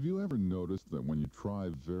 Have you ever noticed that when you try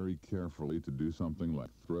very carefully to do something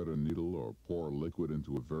like thread a needle or pour liquid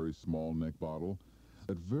into a very small neck bottle,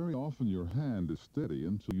 that very often your hand is steady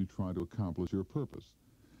until you try to accomplish your purpose?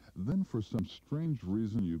 Then for some strange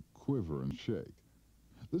reason you quiver and shake.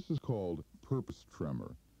 This is called purpose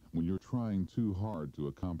tremor, when you're trying too hard to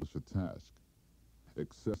accomplish a task.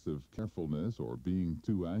 Excessive carefulness, or being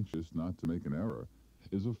too anxious not to make an error,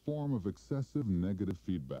 is a form of excessive negative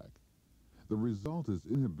feedback. The result is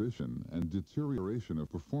inhibition and deterioration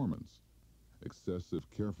of performance. Excessive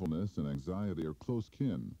carefulness and anxiety are close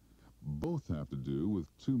kin. Both have to do with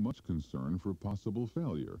too much concern for possible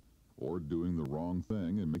failure, or doing the wrong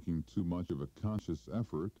thing and making too much of a conscious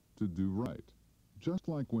effort to do right. Just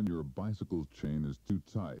like when your bicycle chain is too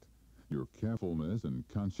tight, your carefulness and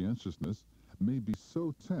conscientiousness may be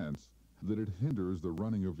so tense that it hinders the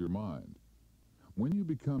running of your mind. When you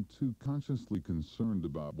become too consciously concerned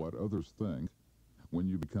about what others think, when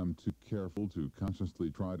you become too careful to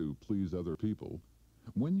consciously try to please other people,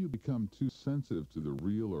 when you become too sensitive to the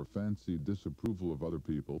real or fancied disapproval of other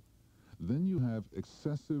people, then you have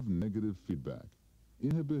excessive negative feedback,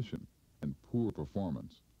 inhibition, and poor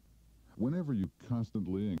performance. Whenever you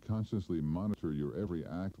constantly and consciously monitor your every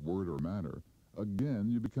act, word, or manner, again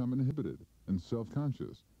you become inhibited and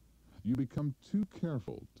self-conscious. You become too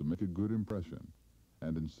careful to make a good impression,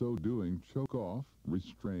 and in so doing choke off,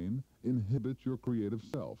 restrain, inhibit your creative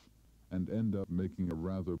self, and end up making a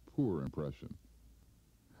rather poor impression.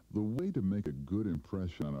 The way to make a good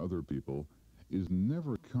impression on other people is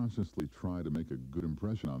never consciously try to make a good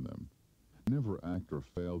impression on them. Never act or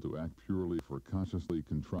fail to act purely for consciously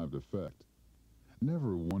contrived effect.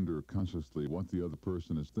 Never wonder consciously what the other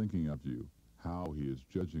person is thinking of you, how he is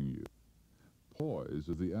judging you. Poise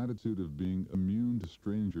is the attitude of being immune to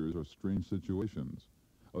strangers or strange situations,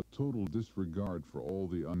 a total disregard for all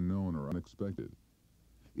the unknown or unexpected.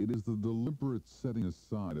 It is the deliberate setting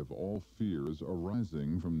aside of all fears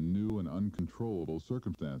arising from new and uncontrollable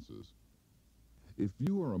circumstances. If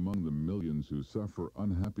you are among the millions who suffer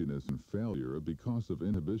unhappiness and failure because of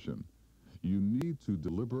inhibition, you need to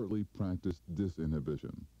deliberately practice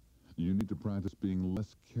disinhibition. You need to practice being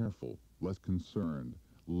less careful, less concerned,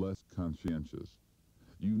 less conscientious.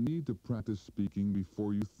 You need to practice speaking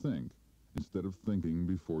before you think, instead of thinking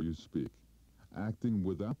before you speak. Acting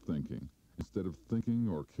without thinking, instead of thinking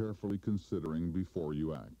or carefully considering before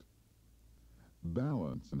you act.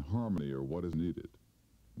 Balance and harmony are what is needed.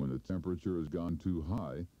 When the temperature has gone too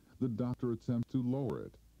high, the doctor attempts to lower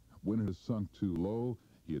it. When it has sunk too low,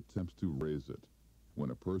 he attempts to raise it.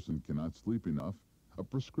 When a person cannot sleep enough, a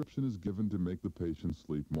prescription is given to make the patient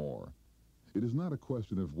sleep more. It is not a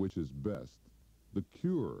question of which is best. The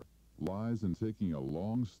cure lies in taking a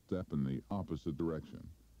long step in the opposite direction.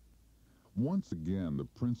 Once again, the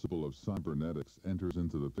principle of cybernetics enters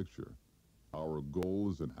into the picture. Our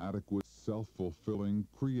goal is an adequate, self-fulfilling,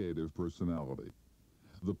 creative personality.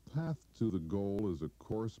 The path to the goal is a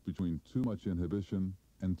course between too much inhibition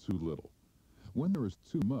and too little. When there is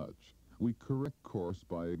too much, we correct course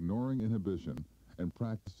by ignoring inhibition and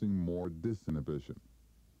practicing more disinhibition.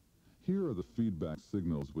 Here are the feedback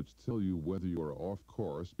signals which tell you whether you are off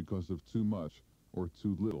course because of too much or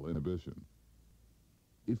too little inhibition.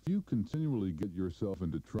 If you continually get yourself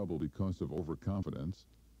into trouble because of overconfidence,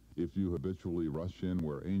 if you habitually rush in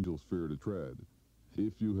where angels fear to tread,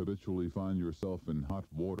 if you habitually find yourself in hot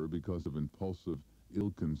water because of impulsive,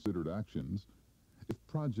 ill-considered actions, if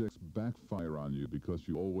projects backfire on you because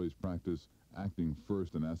you always practice acting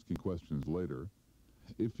first and asking questions later,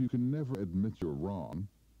 if you can never admit you're wrong,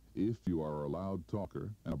 if you are a loud talker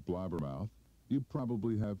and a blabbermouth, you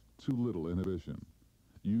probably have too little inhibition.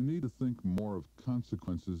 You need to think more of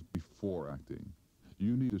consequences before acting.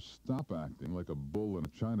 You need to stop acting like a bull in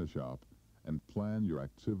a china shop and plan your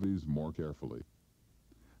activities more carefully.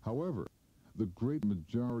 However, the great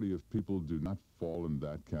majority of people do not fall in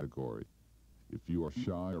that category. If you are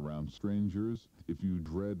shy around strangers, if you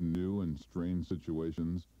dread new and strange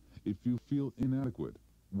situations, if you feel inadequate,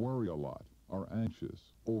 worry a lot, are anxious,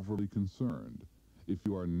 overly concerned, if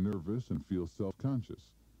you are nervous and feel self-conscious,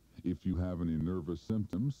 if you have any nervous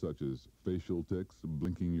symptoms such as facial tics,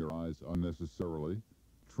 blinking your eyes unnecessarily,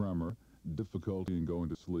 tremor, difficulty in going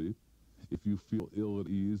to sleep, if you feel ill at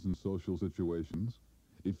ease in social situations,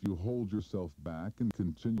 if you hold yourself back and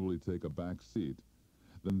continually take a back seat,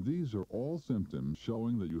 then these are all symptoms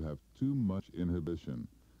showing that you have too much inhibition.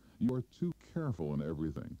 You are too careful in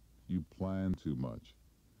everything. You plan too much.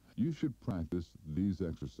 You should practice these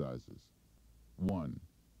exercises. 1.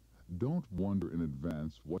 Don't wonder in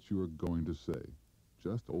advance what you are going to say.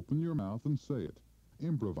 Just open your mouth and say it.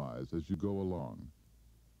 Improvise as you go along.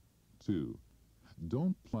 2.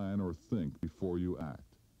 Don't plan or think before you act.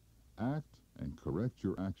 Act and correct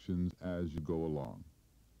your actions as you go along.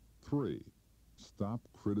 3. Stop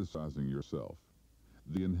criticizing yourself.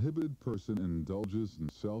 The inhibited person indulges in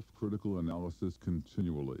self-critical analysis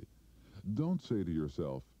continually. Don't say to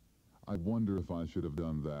yourself, I wonder if I should have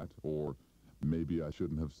done that, or maybe I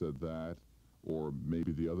shouldn't have said that, or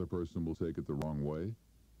maybe the other person will take it the wrong way.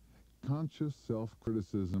 Conscious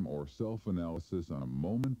self-criticism or self-analysis on a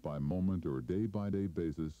moment-by-moment or day-by-day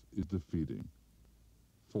basis is defeating.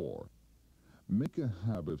 4. Make a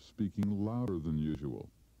habit of speaking louder than usual.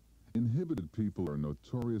 Inhibited people are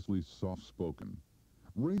notoriously soft-spoken.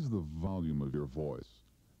 Raise the volume of your voice.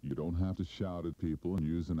 You don't have to shout at people and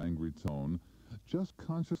use an angry tone. Just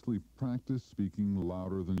consciously practice speaking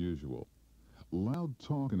louder than usual. Loud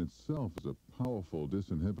talk in itself is a powerful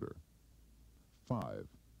disinhibitor. 5.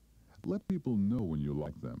 Let people know when you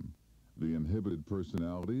like them. The inhibited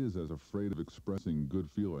personality is as afraid of expressing good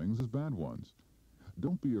feelings as bad ones.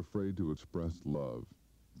 Don't be afraid to express love.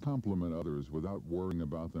 Compliment others without worrying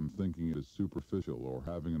about them thinking it is superficial or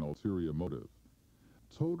having an ulterior motive.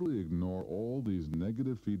 Totally ignore all these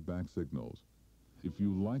negative feedback signals. If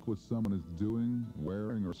you like what someone is doing,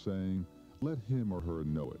 wearing, or saying, let him or her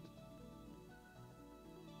know it.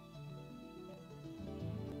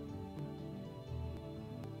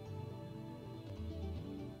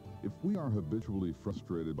 If we are habitually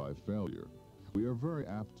frustrated by failure, we are very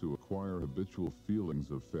apt to acquire habitual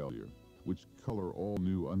feelings of failure, which color all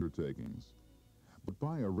new undertakings. But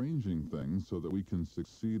by arranging things so that we can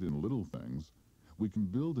succeed in little things, we can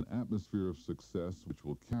build an atmosphere of success which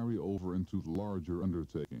will carry over into larger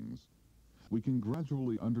undertakings. We can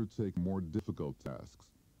gradually undertake more difficult tasks,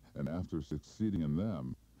 and after succeeding in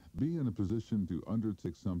them, be in a position to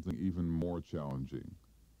undertake something even more challenging.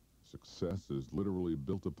 Success is literally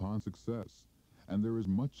built upon success, and there is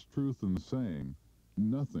much truth in the saying,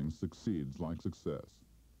 nothing succeeds like success.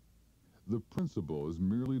 The principle is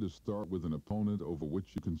merely to start with an opponent over which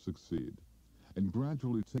you can succeed, and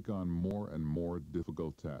gradually take on more and more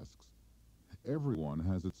difficult tasks. Everyone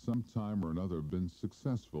has at some time or another been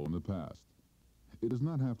successful in the past. It does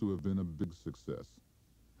not have to have been a big success.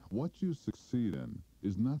 What you succeed in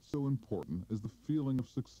is not so important as the feeling of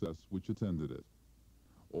success which attended it.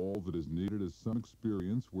 All that is needed is some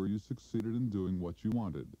experience where you succeeded in doing what you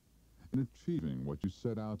wanted, in achieving what you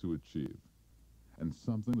set out to achieve, and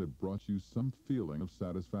something that brought you some feeling of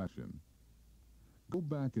satisfaction. Go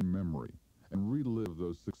back in memory and relive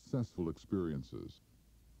those successful experiences.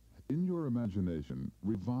 In your imagination,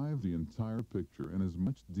 revive the entire picture in as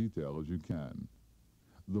much detail as you can.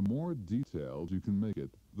 The more detailed you can make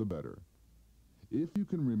it, the better. If you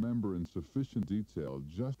can remember in sufficient detail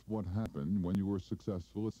just what happened when you were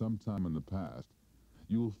successful at some time in the past,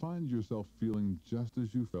 you will find yourself feeling just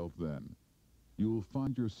as you felt then. you will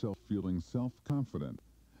find yourself feeling self-confident,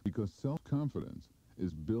 because self-confidence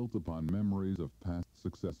is built upon memories of past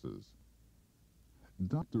successes.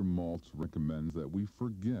 Dr. Maltz recommends that we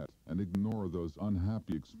forget and ignore those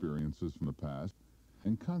unhappy experiences from the past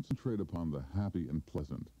and concentrate upon the happy and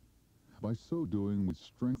pleasant. By so doing, we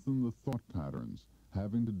strengthen the thought patterns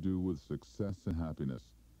having to do with success and happiness,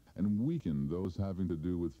 and weaken those having to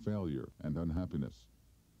do with failure and unhappiness.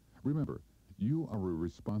 Remember, you are a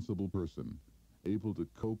responsible person, able to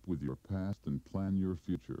cope with your past and plan your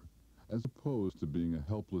future, as opposed to being a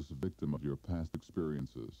helpless victim of your past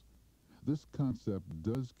experiences. This concept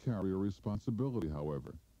does carry a responsibility,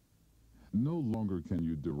 however. No longer can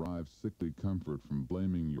you derive sickly comfort from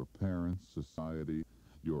blaming your parents, society,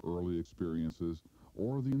 your early experiences,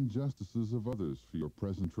 or the injustices of others for your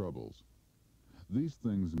present troubles. These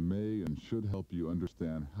things may and should help you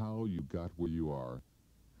understand how you got where you are.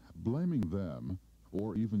 Blaming them,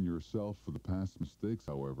 or even yourself for the past mistakes,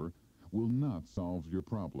 however, will not solve your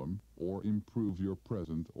problem or improve your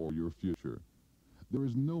present or your future. There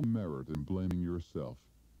is no merit in blaming yourself.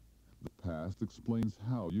 The past explains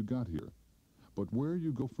how you got here, but where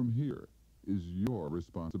you go from here is your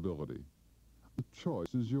responsibility. The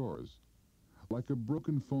choice is yours. Like a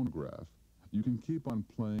broken phonograph, you can keep on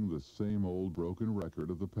playing the same old broken record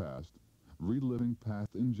of the past, reliving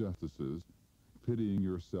past injustices, pitying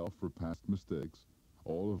yourself for past mistakes,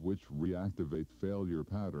 all of which reactivate failure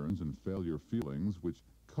patterns and failure feelings which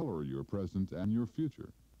color your present and your future.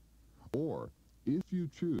 Or, if you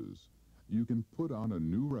choose, you can put on a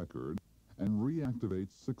new record and reactivate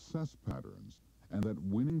success patterns and that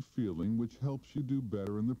winning feeling which helps you do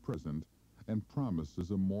better in the present and promises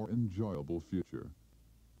a more enjoyable future.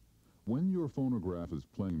 When your phonograph is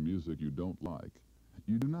playing music you don't like,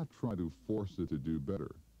 you do not try to force it to do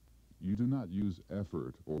better. You do not use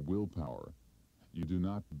effort or willpower. You do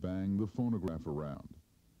not bang the phonograph around.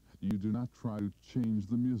 You do not try to change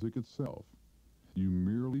the music itself. You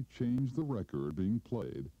merely change the record being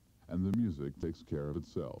played, and the music takes care of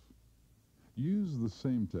itself. Use the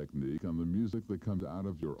same technique on the music that comes out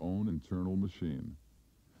of your own internal machine.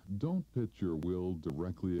 Don't pit your will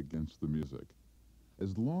directly against the music.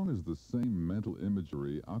 As long as the same mental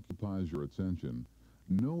imagery occupies your attention,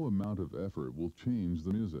 no amount of effort will change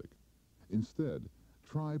the music. Instead,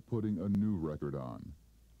 try putting a new record on.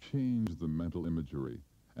 Change the mental imagery,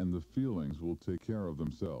 and the feelings will take care of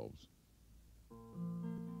themselves.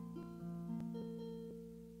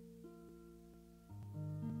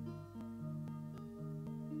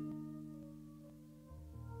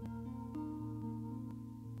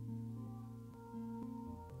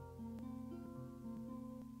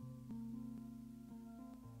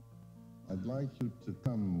 I'd like you to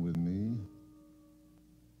come with me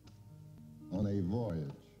on a voyage.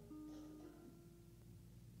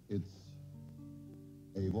 It's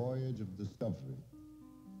a voyage of discovery.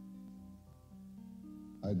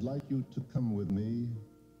 I'd like you to come with me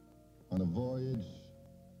on a voyage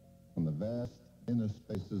from the vast inner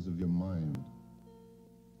spaces of your mind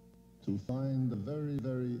to find a very,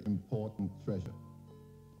 very important treasure.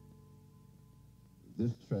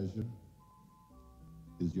 This treasure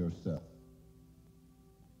is yourself.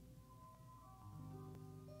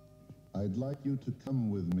 I'd like you to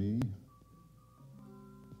come with me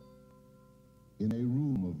in a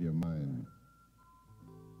room of your mind,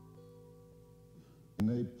 in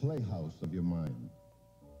a playhouse of your mind,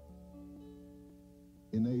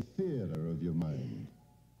 in a theater of your mind,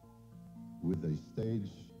 with a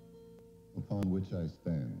stage upon which I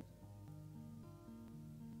stand.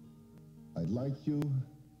 I'd like you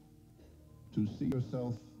to see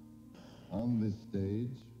yourself on this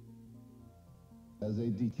stage as a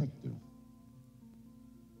detective,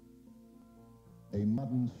 a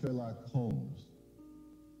modern Sherlock Holmes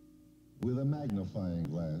with a magnifying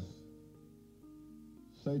glass,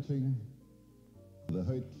 searching for the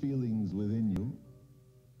hurt feelings within you,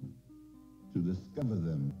 to discover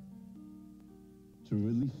them, to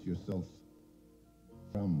release yourself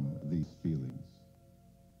from these feelings.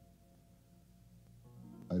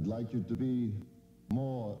 I'd like you to be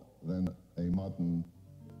more than a modern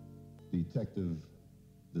detective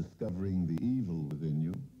discovering the evil within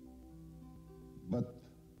you, but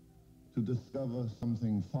to discover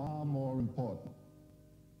something far more important,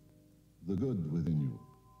 the good within you.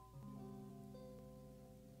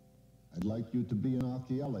 I'd like you to be an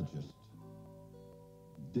archaeologist,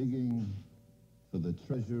 digging for the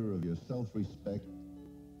treasure of your self-respect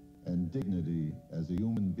and dignity as a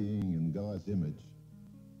human being in God's image,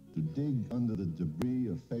 to dig under the debris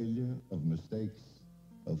of failure, of mistakes,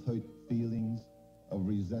 of hurt feelings, of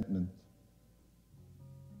resentment,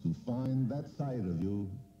 to find that side of you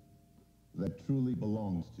that truly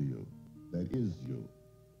belongs to you, that is you.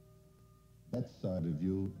 That side of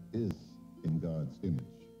you is in God's image.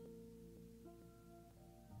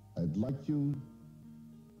 I'd like you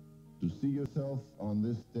to see yourself on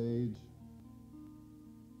this stage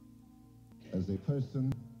as a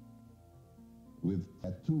person with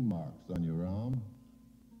tattoo marks on your arm,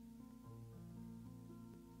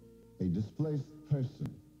 a displaced person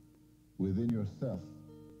within yourself,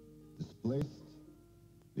 displaced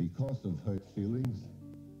because of hurt feelings,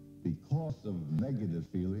 because of negative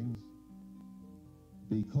feelings,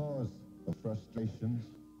 because of frustrations,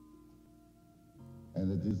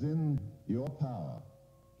 and it is in your power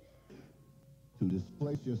to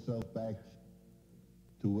displace yourself back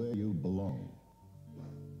to where you belong.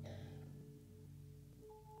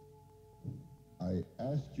 I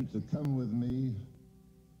asked you to come with me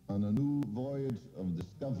on a new voyage of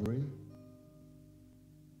discovery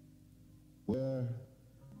where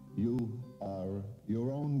you are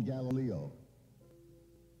your own Galileo,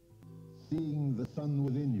 seeing the sun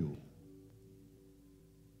within you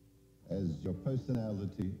as your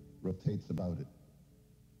personality rotates about it.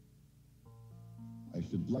 I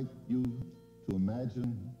should like you to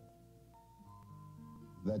imagine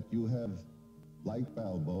that you have, like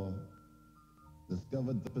Balboa,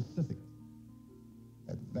 discovered the Pacific,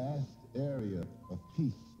 that vast area of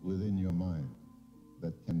peace within your mind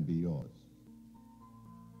that can be yours.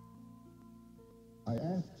 I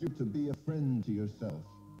ask you to be a friend to yourself,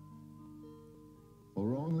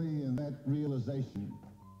 for only in that realization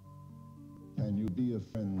can you be a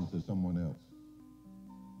friend to someone else.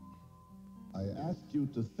 I ask you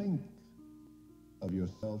to think of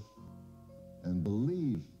yourself and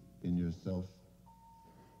believe in yourself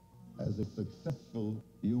as a successful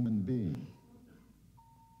human being,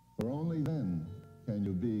 for only then can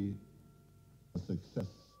you be a success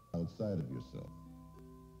outside of yourself.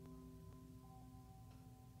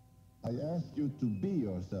 I ask you to be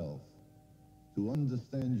yourself, to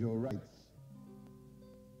understand your rights,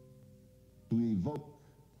 to evoke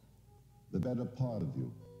the better part of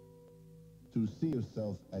you, to see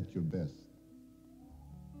yourself at your best.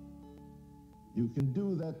 You can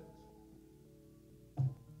do that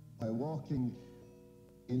by walking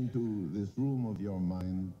into this room of your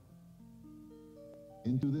mind,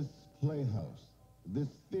 into this playhouse, this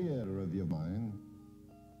theater of your mind,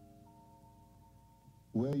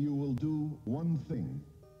 where you will do one thing: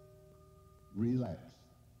 relax.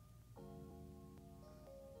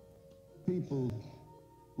 People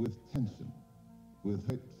with tension, with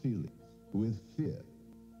hurt feelings, with fear,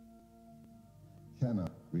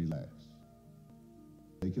 cannot relax.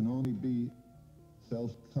 They can only be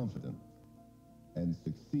self-confident and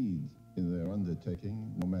succeed in their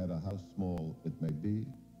undertaking, no matter how small it may be,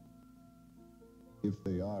 if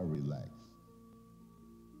they are relaxed.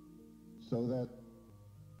 So that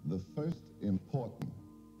the first important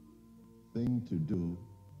thing to do,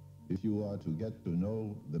 if you are to get to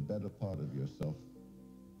know the better part of yourself,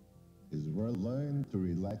 is learn to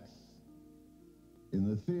relax in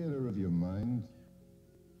the theater of your mind,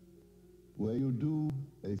 where you do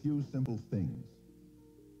a few simple things.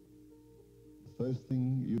 The first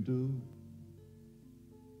thing you do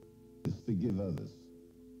is forgive others.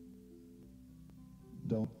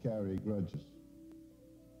 Don't carry grudges.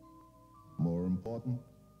 More important,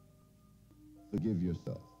 forgive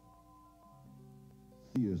yourself.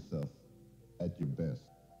 See yourself at your best.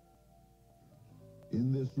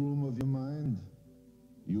 In this room of your mind,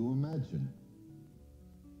 you imagine,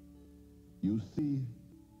 you see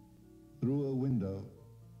through a window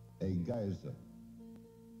a geyser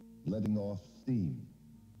letting off steam.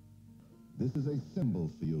 This is a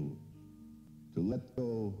symbol for you to let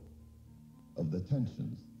go of the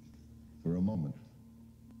tensions for a moment,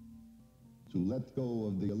 to let go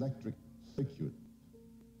of the electric circuit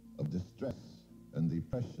of distress and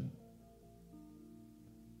depression,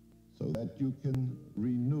 so that you can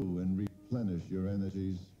renew and replenish your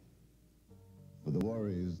energies for the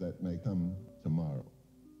worries that may come tomorrow.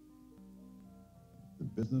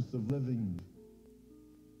 The business of living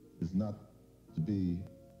is not to be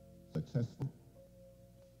successful.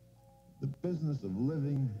 The business of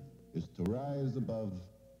living is to rise above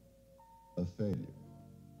a failure,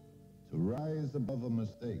 to rise above a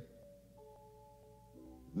mistake.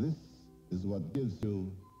 This is what gives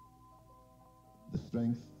you the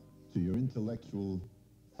strength to your intellectual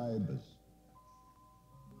fibers.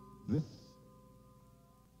 This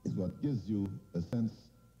is what gives you a sense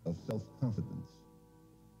of self-confidence,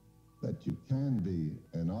 that you can be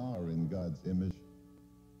and are in God's image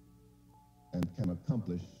and can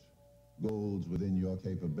accomplish goals within your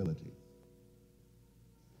capability.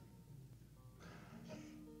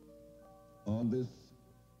 On this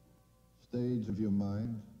stage of your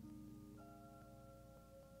mind,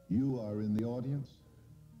 you are in the audience,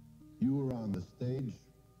 you are on the stage,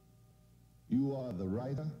 you are the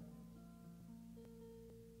writer,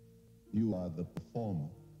 you are the performer,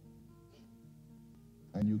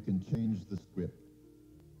 and you can change the script.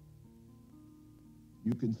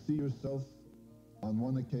 You can see yourself on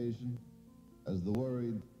one occasion as the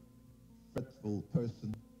worried, fretful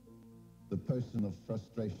person, the person of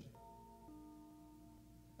frustration.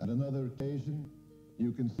 At another occasion,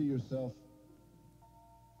 you can see yourself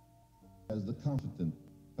as the confident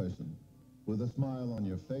person, with a smile on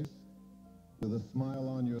your face, with a smile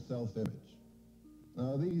on your self-image.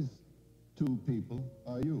 Now, these two people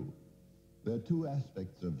are you. They're two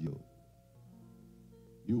aspects of you.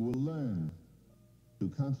 You will learn to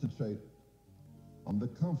concentrate on the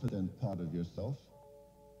confident part of yourself,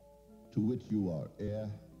 to which you are heir,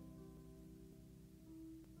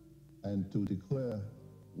 and to declare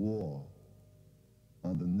war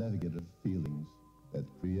on the negative feelings that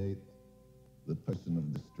create the person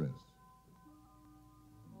of distress.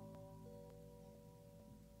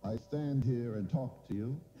 I stand here and talk to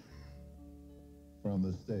you from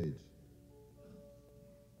the stage.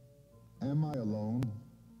 Am I alone?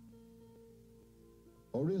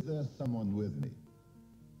 Or is there someone with me?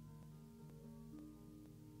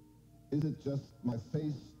 Is it just my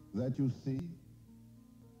face that you see?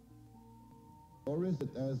 Or is it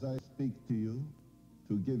as I speak to you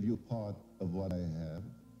to give you part of what I have?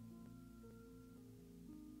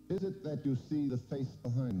 Is it that you see the face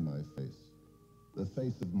behind my face, the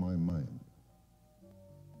face of my mind?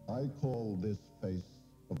 I call this face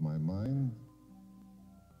of my mind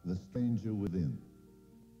the stranger within.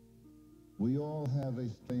 We all have a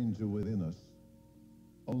stranger within us,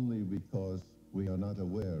 only because we are not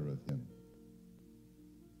aware of him.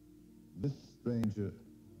 This stranger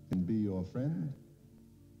can be your friend.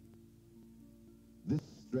 This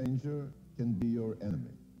stranger can be your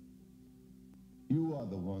enemy. You are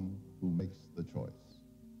the one who makes the choice.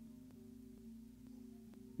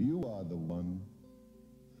 You are the one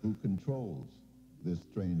who controls this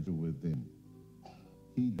stranger within.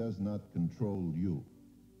 He does not control you.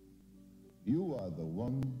 You are the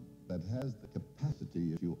one that has the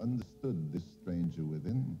capacity, if you understood this stranger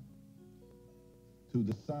within, to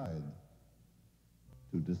decide,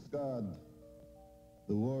 to discard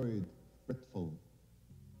the worried, fretful,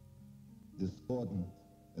 discordant,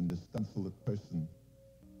 and disconsolate person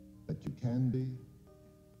that you can be,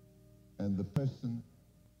 and the person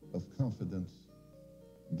of confidence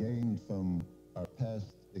gained from our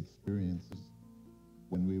past experiences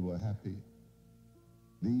when we were happy,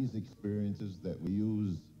 these experiences that we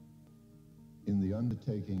use in the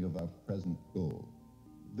undertaking of our present goal.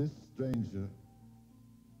 This stranger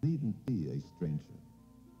needn't be a stranger.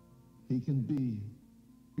 He can be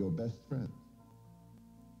your best friend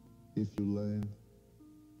if you learn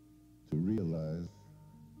to realize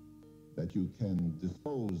that you can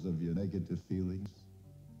dispose of your negative feelings,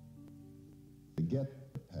 forget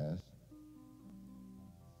the past,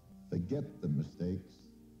 forget the mistakes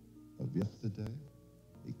of yesterday,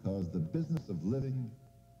 because the business of living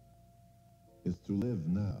is to live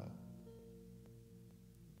now,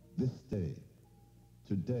 this day,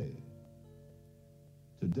 today.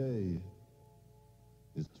 Today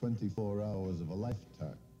is 24 hours of a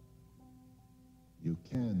lifetime. You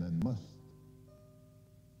can and must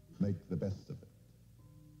make the best of it.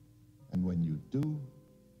 And when you do,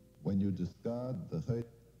 when you discard the hurt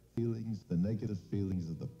feelings, the negative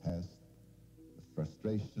feelings of the past, the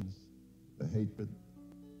frustrations, the hatred,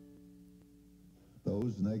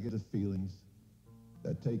 those negative feelings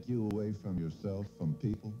that take you away from yourself, from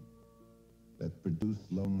people, that produce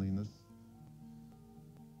loneliness,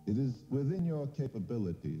 it is within your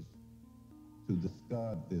capabilities to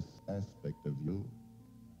discard this aspect of you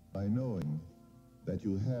by knowing that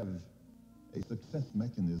you have a success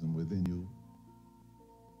mechanism within you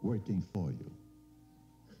working for you,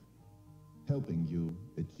 helping you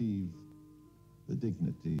achieve the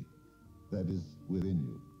dignity that is within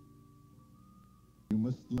you. You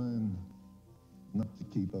must learn not to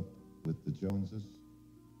keep up with the Joneses.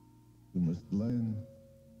 You must learn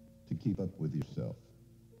to keep up with yourself.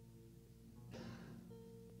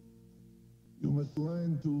 You must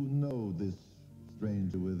learn to know this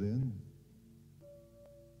stranger within,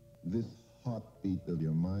 this heartbeat of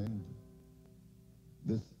your mind,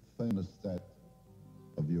 this thermostat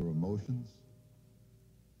of your emotions,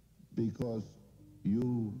 because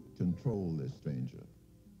you control this stranger.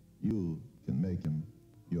 You can make him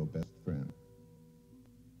your best friend.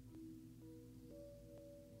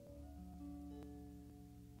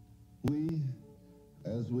 We,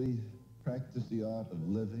 as we practice the art of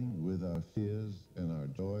living with our fears and our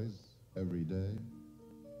joys every day,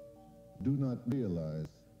 do not realize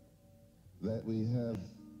that we have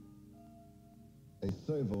a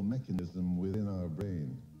servo mechanism within our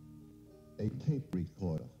brain, a tape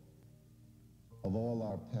recorder of all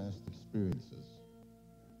our past experiences,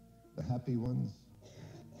 the happy ones,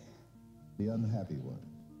 the unhappy ones.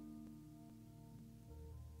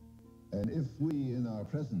 And if we, in our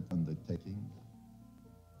present undertaking,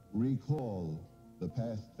 recall the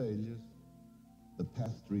past failures, the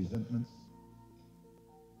past resentments,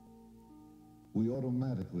 we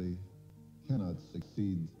automatically cannot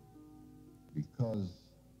succeed, because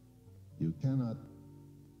you cannot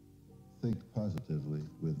think positively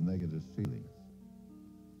with negative feelings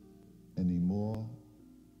any more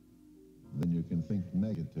than you can think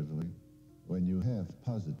negatively when you have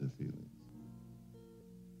positive feelings.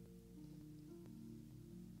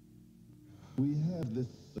 We have this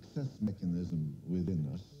success mechanism within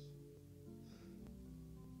us,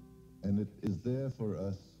 and it is there for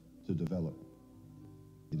us to develop.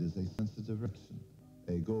 It is a sense of direction,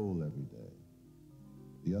 a goal every day,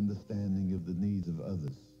 the understanding of the needs of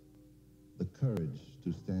others, the courage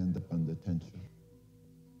to stand up under tension,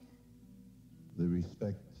 the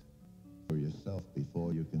respect for yourself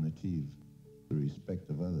before you can achieve the respect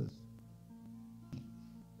of others,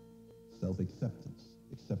 self-acceptance,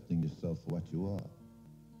 accepting yourself for what you are,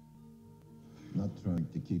 not trying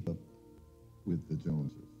to keep up with the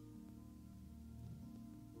Joneses.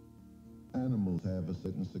 Animals have a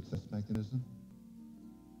certain success mechanism.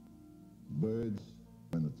 Birds,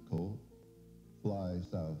 when it's cold, fly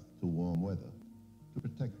south to warm weather to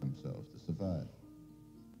protect themselves, to survive.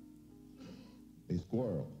 A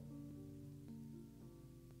squirrel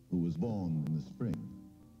who was born in the spring,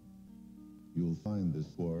 you'll find this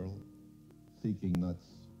squirrel seeking nuts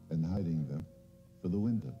and hiding them for the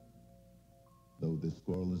winter, though this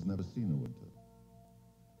squirrel has never seen a winter.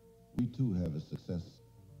 We too have a success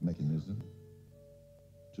mechanism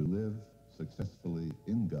to live successfully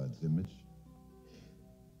in God's image.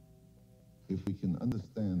 If we can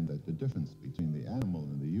understand that the difference between the animal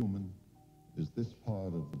and the human is this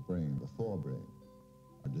part of the brain, the forebrain,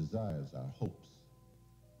 our desires, our hopes,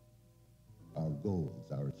 our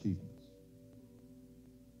goals, our achievements.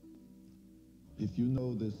 If you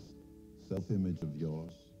know this self-image of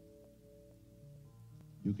yours,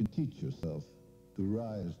 you can teach yourself to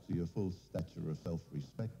rise to your full stature of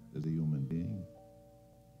self-respect as a human being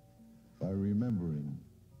by remembering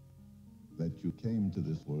that you came to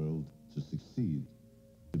this world to succeed,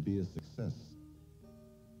 to be a success,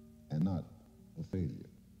 and not a failure.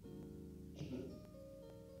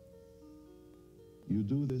 You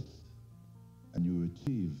do this and you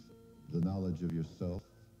achieve the knowledge of yourself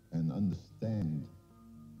and understand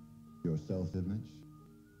your self-image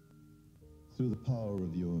through the power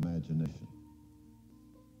of your imagination.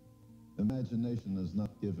 Imagination is not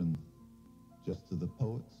given just to the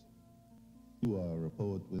poets. You are a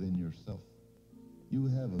poet within yourself. You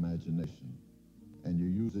have imagination, and you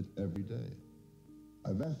use it every day.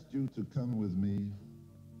 I've asked you to come with me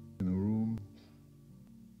in a room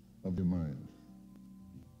of your mind.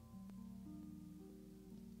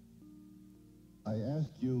 I ask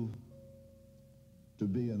you to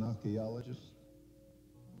be an archaeologist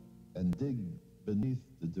and dig beneath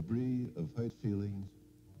the debris of hurt feelings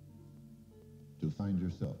to find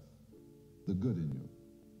yourself, the good in you,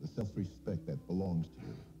 the self-respect that belongs to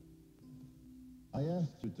you. I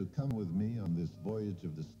ask you to come with me on this voyage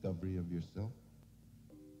of discovery of yourself,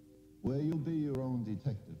 where you'll be your own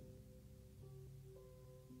detective.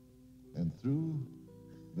 And through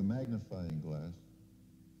the magnifying glass,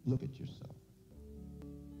 look at yourself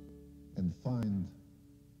and find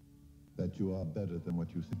that you are better than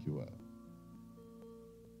what you think you are.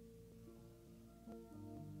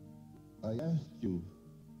 I ask you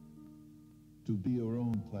to be your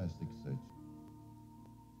own plastic surgeon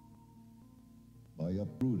by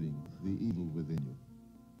uprooting the evil within you.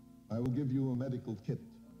 I will give you a medical kit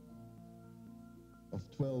of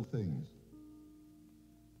 12 things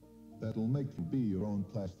that will make you be your own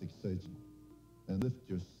plastic surgeon and lift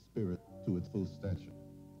your spirit to its full stature.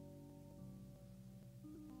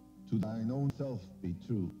 To thine own self be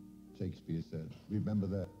true, Shakespeare said. Remember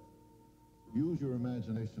that. Use your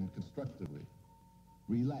imagination constructively.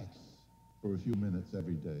 Relax for a few minutes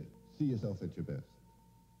every day. See yourself at your best.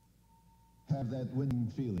 Have that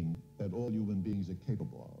winning feeling that all human beings are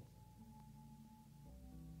capable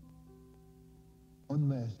of.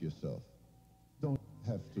 Unmask yourself. Don't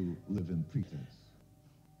have to live in pretense.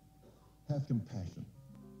 Have compassion,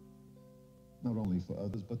 not only for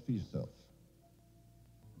others, but for yourself.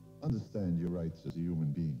 Understand your rights as a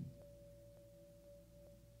human being.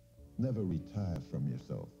 never retire from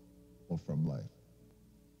yourself or from life.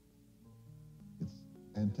 It's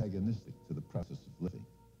antagonistic to the process of living.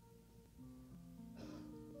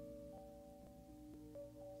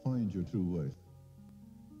 Find your true worth.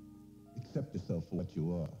 Accept yourself for what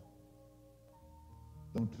you are.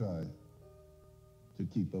 Don't try to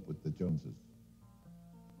keep up with the Joneses.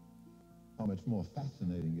 How much more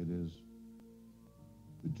fascinating it is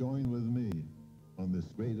to join with me on this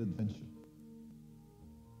great adventure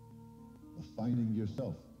of finding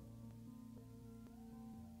yourself,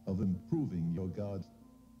 of improving your God's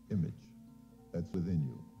image that's within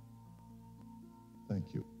you.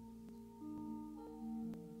 Thank you.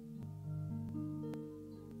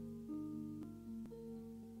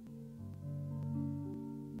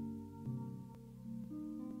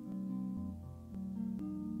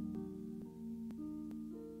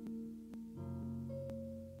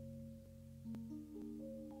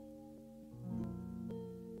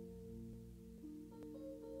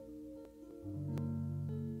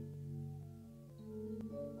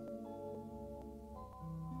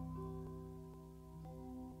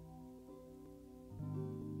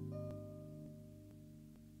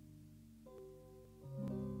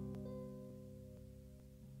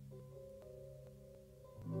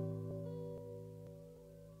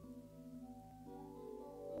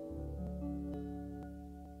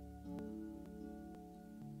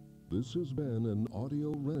 This has been an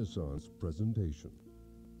Audio Renaissance presentation.